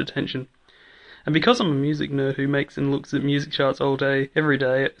that much attention. And because I'm a music nerd who makes and looks at music charts all day, every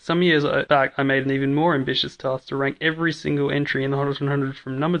day, some years back I made an even more ambitious task to rank every single entry in the Hottest 100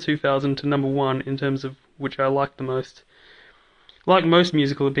 from number 2000 to number 1 in terms of which I like the most. Like most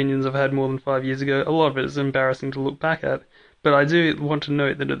musical opinions I've had more than 5 years ago, a lot of it is embarrassing to look back at. But I do want to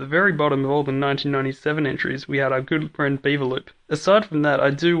note that at the very bottom of all the 1997 entries, we had our good friend Beaverloop. Aside from that, I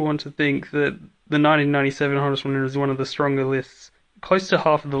do want to think that the 1997 Hottest 100 is one of the stronger lists. Close to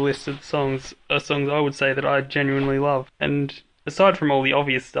half of the list of songs are songs I would say that I genuinely love. And aside from all the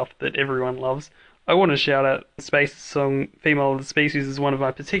obvious stuff that everyone loves, I want to shout out Space's song Female of the Species is one of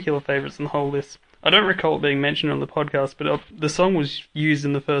my particular favourites in the whole list. I don't recall it being mentioned on the podcast, but the song was used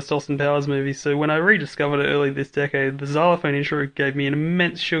in the first Austin Powers movie, so when I rediscovered it early this decade, the xylophone intro gave me an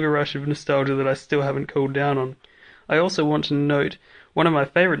immense sugar rush of nostalgia that I still haven't cooled down on. I also want to note one of my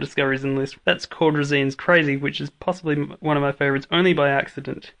favourite discoveries in the list, that's Cordrazine's Crazy, which is possibly one of my favourites only by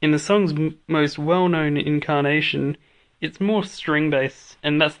accident. In the song's most well-known incarnation, it's more string-based,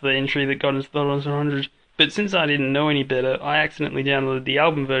 and that's the entry that got into the Hot 100. But since I didn't know any better, I accidentally downloaded the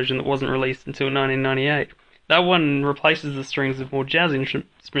album version that wasn't released until 1998. That one replaces the strings with more jazz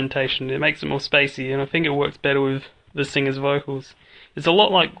instrumentation. It makes it more spacey, and I think it works better with the singer's vocals. It's a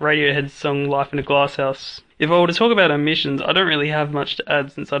lot like Radiohead's song Life in a Glasshouse. If I were to talk about omissions, I don't really have much to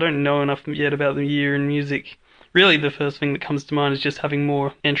add since I don't know enough yet about the year in music. Really, the first thing that comes to mind is just having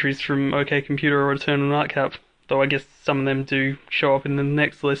more entries from OK Computer or Eternal Nightcap, though I guess some of them do show up in the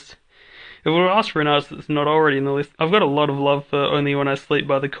next list. If we were asked for an artist that's not already in the list, I've got a lot of love for Only When I Sleep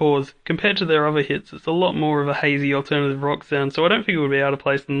by The Cause. Compared to their other hits, it's a lot more of a hazy alternative rock sound, so I don't think it would be out of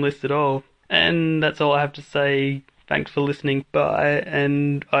place in the list at all. And that's all I have to say. Thanks for listening. Bye.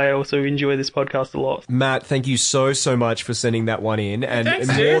 And I also enjoy this podcast a lot. Matt, thank you so much for sending that one in. And Thanks,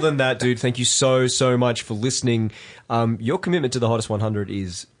 more dude. than that, dude, thank you so much for listening. Your commitment to the Hottest 100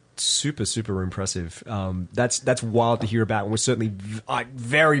 is super impressive. That's wild to hear about, and we're certainly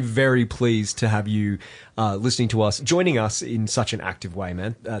very pleased to have you listening to us, joining us in such an active way,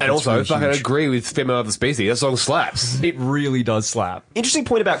 man. And also, really if I can huge. agree with Female of the Species, that song slaps. It really does slap. Interesting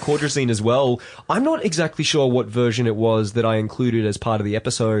point about Cordrazine as well. I'm not exactly sure what version it was that I included as part of the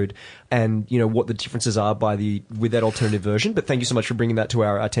episode, and what the differences are with that alternative version. But thank you so much for bringing that to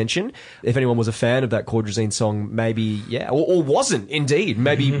our attention. If anyone was a fan of that Cordrazine song, maybe or wasn't indeed,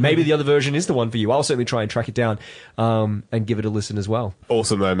 maybe the other version is the one for you. I'll certainly try and track it down and give it a listen as well.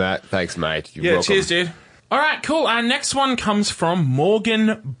 Awesome though, Matt. Thanks, mate. You're Yeah, welcome. cheers, dude. All right, cool. Our next one comes from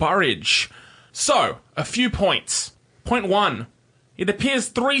Morgan Burridge. So, a few points. Point 1. It appears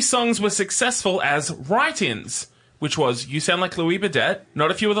 3 songs were successful as write-ins, which was You Sound Like Louis Burdett,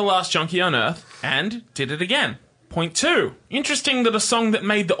 Not If You Were the Last Junkie on Earth, and Did It Again. Point 2. Interesting that a song that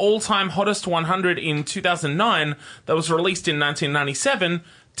made the all-time Hottest 100 in 2009 that was released in 1997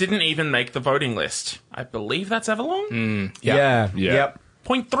 didn't even make the voting list. I believe that's Everlong? Yeah. Yep.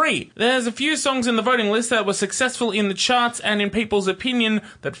 Point 3. There's a few songs in the voting list that were successful in the charts and in people's opinion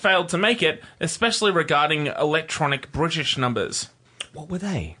that failed to make it, especially regarding electronic British numbers. What were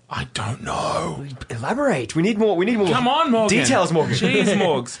they? I don't know. Elaborate. We need more. Come on, Morgan. Details, Morgan. Jeez,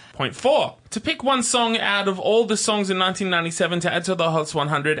 Morgs. Point 4. To pick one song out of all the songs in 1997 to add to the Hottest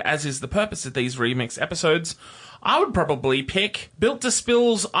 100, as is the purpose of these remix episodes, I would probably pick Built to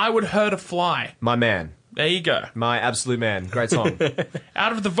Spill's I Would Hurt a Fly. My man. There you go. My absolute man. Great song.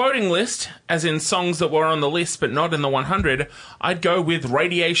 Out of the voting list, as in songs that were on the list but not in the 100, I'd go with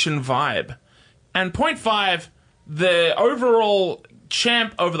Radiation Vibe. And point 5, the overall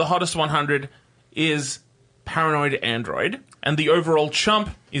champ over the Hottest 100 is Paranoid Android, and the overall chump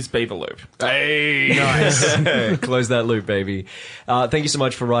is Beaverloop. Hey, Nice. Close that loop, baby. Thank you so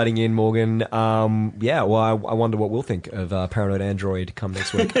much for writing in, Morgan. I wonder what we'll think of Paranoid Android come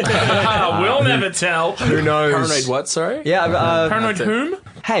next week. We'll never tell. Who knows? Paranoid what, sorry? Yeah. Paranoid whom?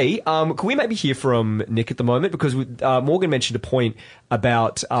 Hey, can we maybe hear from Nick at the moment? Because Morgan mentioned a point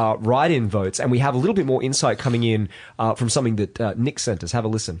about write-in votes, and we have a little bit more insight coming in from something that Nick sent us. Have a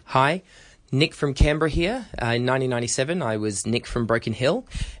listen. Hi, Nick from Canberra here. In 1997, I was Nick from Broken Hill,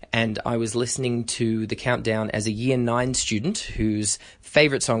 and I was listening to the countdown as a Year 9 student whose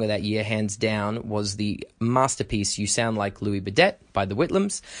favourite song of that year, hands down, was the masterpiece You Sound Like Louis Burdett by the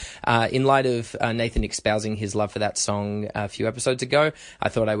Whitlams. In light of Nathan espousing his love for that song a few episodes ago, I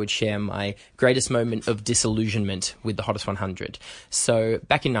thought I would share my greatest moment of disillusionment with the Hottest 100. So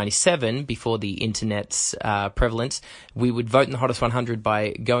back in 97, before the internet's prevalence, we would vote in the Hottest 100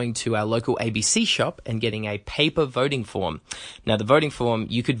 by going to our local ABC shop and getting a paper voting form. Now, the voting form,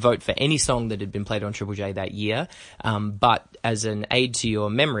 you could vote for any song that had been played on Triple J that year, but as an aid to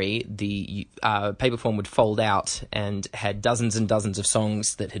your memory, the paper form would fold out and had dozens and dozens of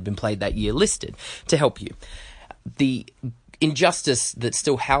songs that had been played that year listed to help you. The injustice that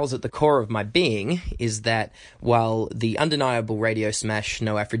still howls at the core of my being is that while the undeniable radio smash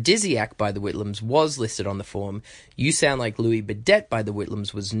No Aphrodisiac by the Whitlams was listed on the form, You Sound Like Louis Burdett by the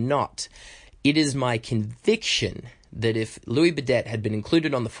Whitlams was not. It is my conviction that if Louis Burdett had been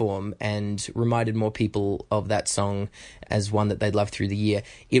included on the form and reminded more people of that song as one that they'd loved through the year,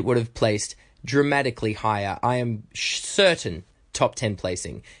 it would have placed dramatically higher. I am certain top 10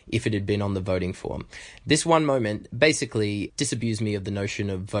 placing if it had been on the voting form. This one moment basically disabused me of the notion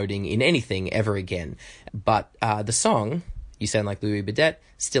of voting in anything ever again. But the song, You Sound Like Louis Burdett,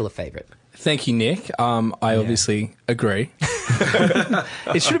 still a favourite. Thank you, Nick. I obviously agree.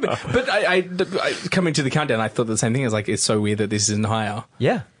 It should have been. But I coming to the countdown, I thought the same thing. It's so weird that this isn't higher.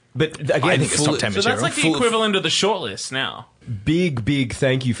 Yeah. But again, I think it's top 10 So material. that's like the equivalent of the shortlist now. big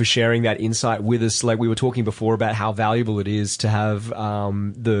thank you for sharing that insight with us. Like we were talking before about how valuable it is to have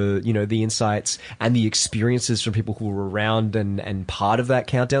the insights and the experiences from people who were around and part of that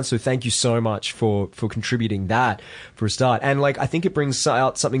countdown. So thank you so much for contributing that for a start. And like I think it brings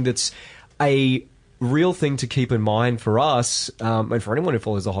out something that's a real thing to keep in mind for us, and for anyone who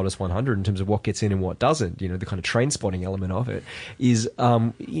follows the Hottest 100 in terms of what gets in and what doesn't, the kind of train spotting element of it, is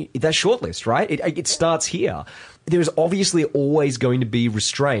that shortlist, right? It starts here. There's obviously always going to be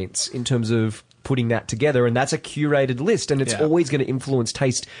restraints in terms of putting that together, and that's a curated list, and it's always going to influence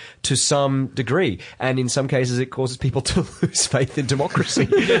taste to some degree. And in some cases, it causes people to lose faith in democracy.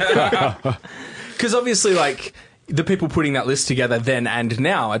 Because obviously, like, the people putting that list together then and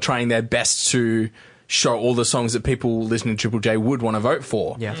now are trying their best to show all the songs that people listening to Triple J would want to vote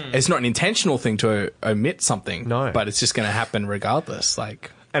for. Yeah. It's not an intentional thing to omit something. No. But it's just going to happen regardless.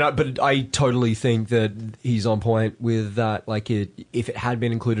 Like, But I totally think that he's on point with that. Like, if it had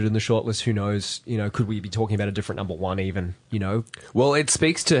been included in the shortlist, who knows? Could we be talking about a different number one even? Well, it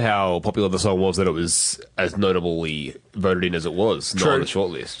speaks to how popular the song was that it was as notably voted in as it was, not on the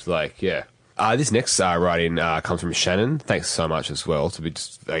shortlist. Like, yeah. This next write-in comes from Shannon. Thanks so much as well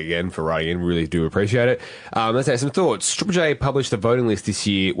for writing in. Really do appreciate it. Let's have some thoughts. Triple J published a voting list this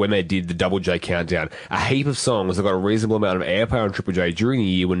year when they did the Double J countdown. A heap of songs that got a reasonable amount of airplay on Triple J during the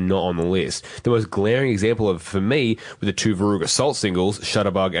year were not on the list. The most glaring example for me were the two Veruga Salt singles,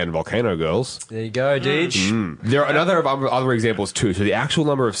 Shutterbug and Volcano Girls. There you go, Deej. There are other examples too. So the actual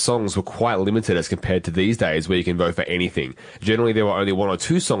number of songs were quite limited as compared to these days where you can vote for anything. Generally, there were only one or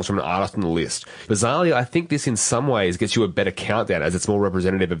two songs from an artist on the list. Bizarrely, I think this in some ways gets you a better countdown as it's more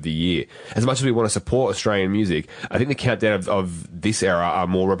representative of the year. As much as we want to support Australian music, I think the countdown of this era are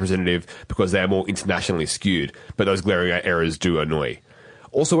more representative because they are more internationally skewed, but those glaring errors do annoy.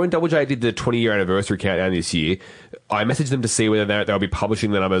 Also, when Double J did the 20-year anniversary countdown this year, I messaged them to see whether they'll be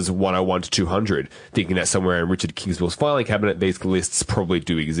publishing the numbers 101 to 200, thinking that somewhere in Richard Kingsville's filing cabinet, these lists probably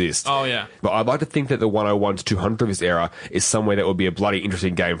do exist. Oh, yeah. But I'd like to think that the 101 to 200 of this era is somewhere that would be a bloody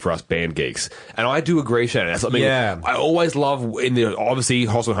interesting game for us band geeks. And I do agree, Shannon. I always love, obviously,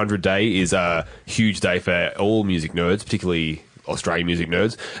 Hottest 100 Day is a huge day for all music nerds, particularly Australian music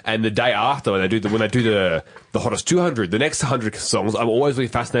nerds, and the day after when they do the Hottest 200, the next 100 songs, I'm always really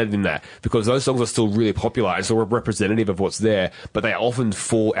fascinated in that because those songs are still really popular and still representative of what's there, but they often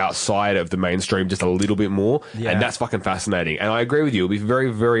fall outside of the mainstream just a little bit more, and that's fucking fascinating. And I agree with you. It'll be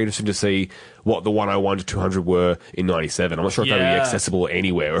very, very interesting to see what the 101 to 200 were in 97. I'm not sure if they'd be accessible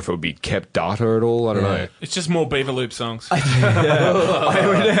anywhere or if it would be kept data at all. I don't know. It's just more Beaver Loop songs. Going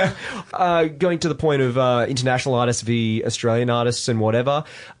to the point of international artists v Australian artists and whatever,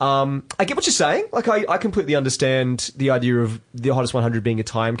 I get what you're saying. Like, I completely understand the idea of the Hottest 100 being a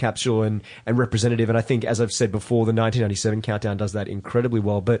time capsule and representative, and I think, as I've said before, the 1997 countdown does that incredibly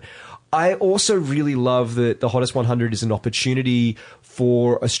well. But I also really love that the Hottest 100 is an opportunity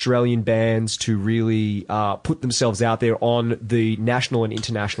for Australian bands to really put themselves out there on the national and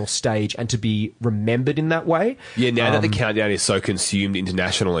international stage and to be remembered in that way. Yeah, now that the countdown is so consumed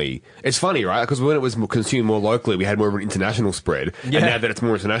internationally, it's funny, right? Because when it was consumed more locally, we had more of an international spread. Yeah. And now that it's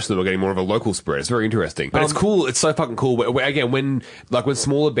more international, we're getting more of a local spread. It's very interesting. But it's cool. It's so fucking cool. But again, when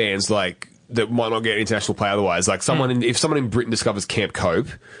smaller bands that might not get international play otherwise. Like if someone in Britain discovers Camp Cope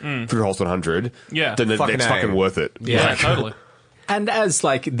through Hottest 100, then it's fucking worth it. Yeah, totally. And as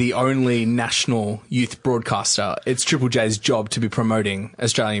the only national youth broadcaster, it's Triple J's job to be promoting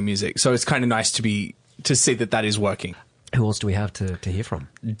Australian music. So it's kind of nice to see that is working. Who else do we have to hear from?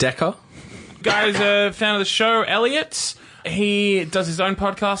 Decca. Guy's a fan of the show, Elliot. He does his own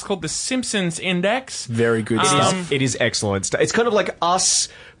podcast called The Simpsons Index. Very good stuff. It is excellent. It's kind of like us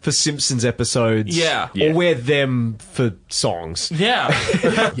for Simpsons episodes. Yeah. Or we're them for songs. Yeah.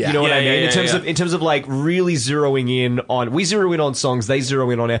 You know what I mean? In terms of really zeroing in on, we zero in on songs, they zero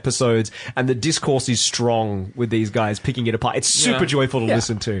in on episodes, and the discourse is strong with these guys picking it apart. It's super joyful to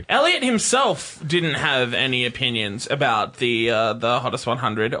listen to. Elliot himself didn't have any opinions about the Hottest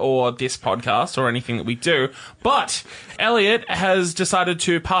 100 or this podcast or anything that we do, but Elliot has decided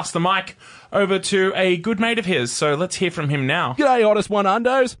to pass the mic over to a good mate of his, so let's hear from him now. G'day, Hottest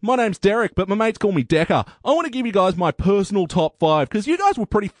 100s. My name's Derek, but my mates call me Decca. I want to give you guys my personal top 5, because you guys were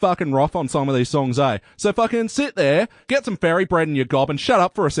pretty fucking rough on some of these songs, eh? So fucking sit there, get some fairy bread in your gob, and shut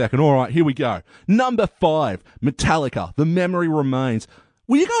up for a second. Alright, here we go. Number 5, Metallica, The Memory Remains.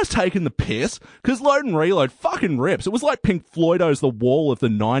 were you guys taking the piss? Because Load and Reload fucking rips. It was like Pink Floydo's The Wall of the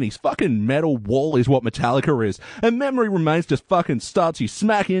 90s. Fucking metal wall is what Metallica is. And Memory Remains just fucking starts you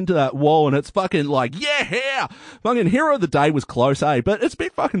smack into that wall and it's fucking like, yeah! Fucking Hero of the Day was close, eh? But it's a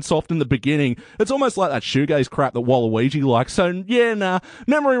bit fucking soft in the beginning. It's almost like that shoegaze crap that Waluigi likes. So, yeah, nah.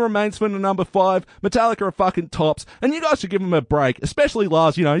 Memory Remains for the number 5. Metallica are fucking tops. And you guys should give him a break. Especially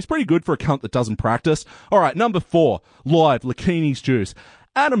Lars, you know, he's pretty good for a cunt that doesn't practice. Alright, number 4. Live, Lakini's Juice.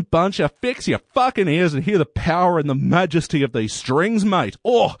 Adam Buncher, fix your fucking ears and hear the power and the majesty of these strings, mate.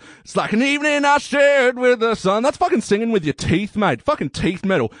 Oh, it's like an evening I shared with the sun. That's fucking singing with your teeth, mate. Fucking teeth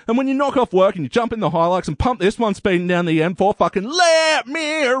metal. And when you knock off work and you jump in the Hilux and pump this one speeding down the M4, fucking let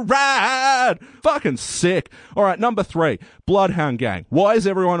me ride. Fucking sick. Alright, number 3. Bloodhound Gang. Why is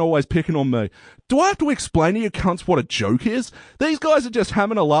everyone always picking on me? Do I have to explain to you cunts what a joke is? These guys are just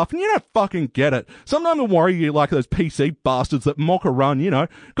having a laugh and you don't fucking get it. Sometimes I worry you like those PC bastards that mock a run, you know.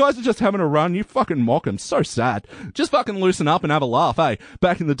 Guys are just having a run, you fucking mock them. So sad. Just fucking loosen up and have a laugh, eh?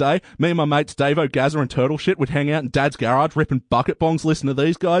 Back in the day, me and my mates Davo, Gazza and Turtle Shit would hang out in Dad's garage ripping bucket bongs, listen to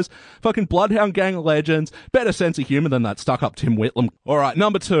these guys. Fucking Bloodhound Gang legends. Better sense of humour than that stuck-up Tim Whitlam. Alright,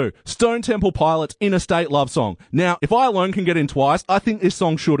 number 2. Stone Temple Pilots' Interstate Love Song. Now, if I alone can get in twice, I think this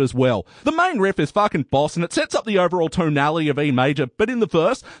song should as well. The main riff is fucking boss and it sets up the overall tonality of E major, but in the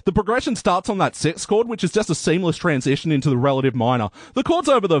verse, the progression starts on that 6th chord, which is just a seamless transition into the relative minor. The chords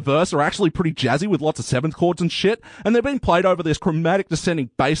over the verse are actually pretty jazzy with lots of 7th chords and shit, and they're being played over this chromatic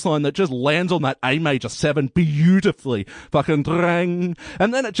descending bass line that just lands on that A major 7 beautifully. Fucking drang.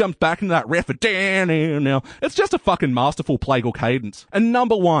 And then it jumps back into that riff of now. It's just a fucking masterful plagal cadence. And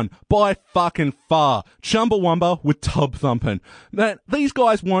number 1, by fucking far, Chumbawamba with Tub Thumpin'. Man, these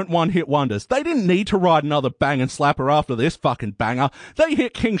guys weren't one-hit wonders. They didn't need to ride another bang and slapper after this fucking banger. They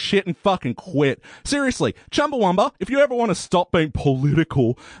hit king shit and fucking quit. Seriously, Chumbawamba, if you ever want to stop being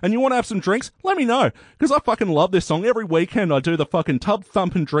political and you want to have some drinks, let me know. Because I fucking love this song. Every weekend I do the fucking Tub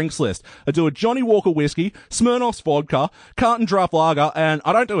Thumpin' drinks list. I do a Johnny Walker whiskey, Smirnoff's vodka, Carton Draft Lager, and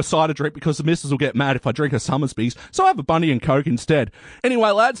I don't do a cider drink because the missus will get mad if I drink a Summersby's, so I have a Bundy and Coke instead. Anyway,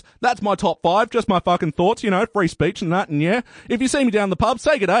 lads, that's my top 5. Just my fucking thoughts, you know, free speech and that, and yeah. If you see me down the pub,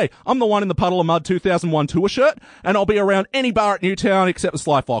 say g'day. I'm the one in the Puddle of Mud 2001 tour shirt, and I'll be around any bar at Newtown except the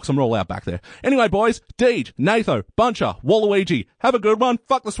Sly Fox. I'm all out back there. Anyway, boys, Deej, Natho, Buncher, Waluigi, have a good one.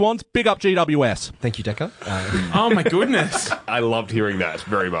 Fuck the Swans. Big up GWS. Thank you, Decker. Oh my goodness. I loved hearing that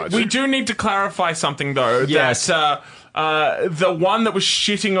very much. We do need to clarify something though. Yes. That, the one that was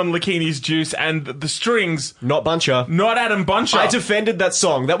shitting on Lakini's Juice and the strings, Not Buncher. not Adam Buncher. I defended that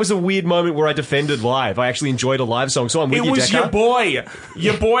song. That was a weird moment where I defended live. I actually enjoyed a live song, so I'm with It you, was Decker. your boy.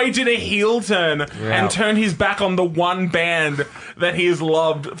 Your boy did a heel turn and turned his back on the one band that he has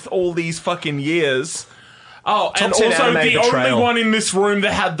loved all these fucking years. Oh, and 10 also anime the betrayal. only one in this room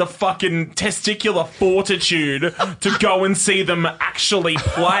that had the fucking testicular fortitude to go and see them actually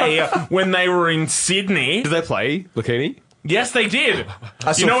play when they were in Sydney. Did they play Lakini? Yes, they did.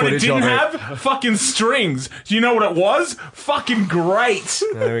 I saw You know what it footage didn't of it. have? Fucking strings. Do you know what it was? Fucking great.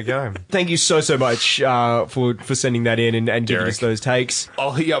 There we go. Thank you so much for sending that in and giving us those takes.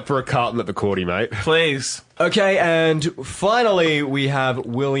 I'll hit you up for a carton at the Cordy, mate. Please. Okay, and finally we have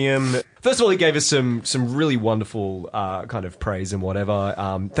William. First of all, he gave us some really wonderful kind of praise and whatever.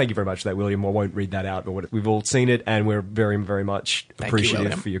 Thank you very much for that, William. I won't read that out, but we've all seen it, and we're very, very much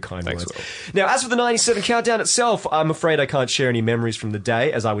appreciative for your kind words. Will. Now, as for the 97 countdown itself, I'm afraid I can't share any memories from the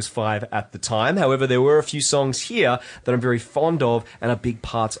day, as I was 5 at the time. However, there were a few songs here that I'm very fond of and are big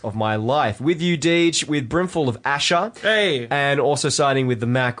parts of my life. With you, Deej, with Brimful of Asher. Hey. And also signing with the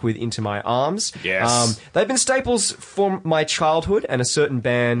Mac with Into My Arms. Yes. They've been staples for my childhood, and a certain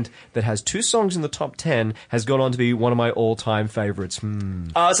band that has 2 songs in the top 10 has gone on to be one of my all-time favourites.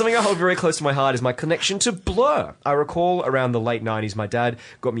 Something I hold very close to my heart is my connection to Blur. I recall around the late 90s, my dad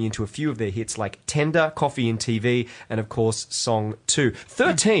got me into a few of their hits like Tender, Coffee and TV, and of course, Song 2.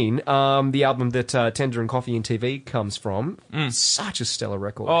 13, the album that Tender and Coffee and TV comes from, such a stellar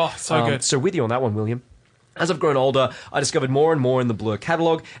record. Oh, so good. So with you on that one, William. As I've grown older, I discovered more and more in the Blur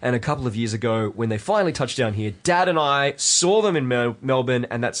catalogue, and a couple of years ago, when they finally touched down here, Dad and I saw them in Melbourne,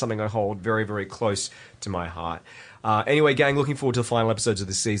 and that's something I hold very, very close to my heart. Anyway, gang, looking forward to the final episodes of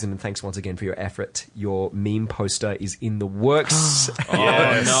this season, and thanks once again for your effort. Your meme poster is in the works.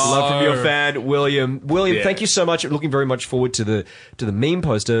 Yes. Love from your fan, William. William, Yeah. thank you so much. Looking very much forward to the meme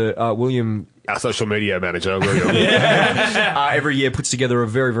poster. William, Our social media manager, William. every year puts together a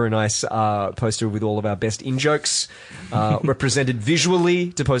very, very nice poster with all of our best in-jokes represented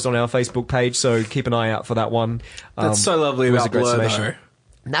visually to post on our Facebook page, so keep an eye out for that one. That's so lovely it was about a great Blur, summation. though.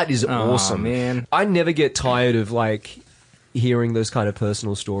 That is awesome. Man. I never get tired of, like, hearing those kind of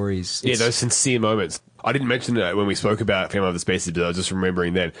personal stories. Yeah, those sincere moments. I didn't mention it when we spoke about Family of the Species, but I was just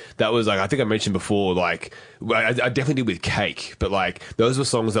remembering then. That was like, I think I mentioned before, like, I definitely did with Cake, but like, those were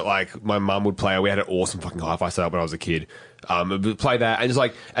songs that like my mum would play. We had an awesome fucking hi-fi setup when I was a kid. Would play that, and just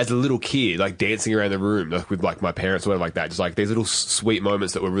like, as a little kid, like dancing around the room like, with like my parents or whatever like that. Just like these little sweet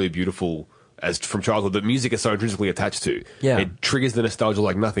moments that were really beautiful as from childhood that music is so intrinsically attached to. Yeah. It triggers the nostalgia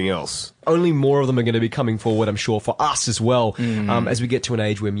like nothing else. Only more of them are going to be coming forward, I'm sure, for us as well, as we get to an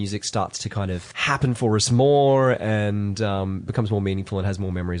age where music starts to kind of happen for us more and becomes more meaningful and has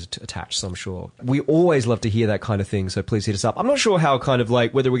more memories attached, so I'm sure. We always love to hear that kind of thing, so please hit us up. I'm not sure how kind of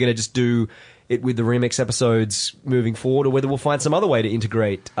like, whether we're going to just do it with the remix episodes moving forward or whether we'll find some other way to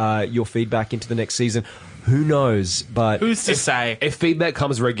integrate your feedback into the next season. Who knows? But who's to say? If feedback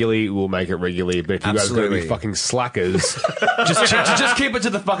comes regularly, we'll make it regularly. But if you guys are going to be fucking slackers, just keep it to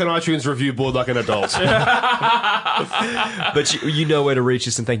the fucking iTunes review board like an adult. But you know where to reach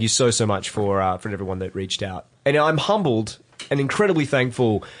us, and thank you so much for everyone that reached out. And I'm humbled and incredibly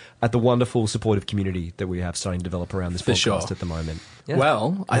thankful at the wonderful supportive community that we have starting to develop around this podcast at the moment. Yeah.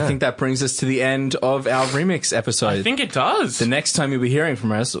 Well, I think that brings us to the end of our remix episode. I think it does. The next time you'll be hearing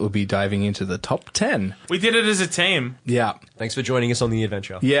from us, we'll be diving into the top 10. We did it as a team. Yeah. Thanks for joining us on the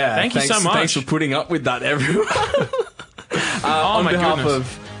adventure. Yeah. Thank you so much. Thanks for putting up with that, everyone. On behalf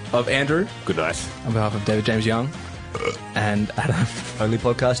goodness. of Andrew, Good night. on behalf of David James Young, and Adam. Only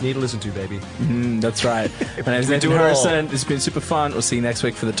podcast you need to listen to, baby. That's right. My name is Andrew do it all. Harrison. This has been super fun. We'll see you next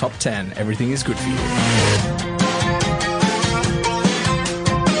week for the top 10. Everything is good for you.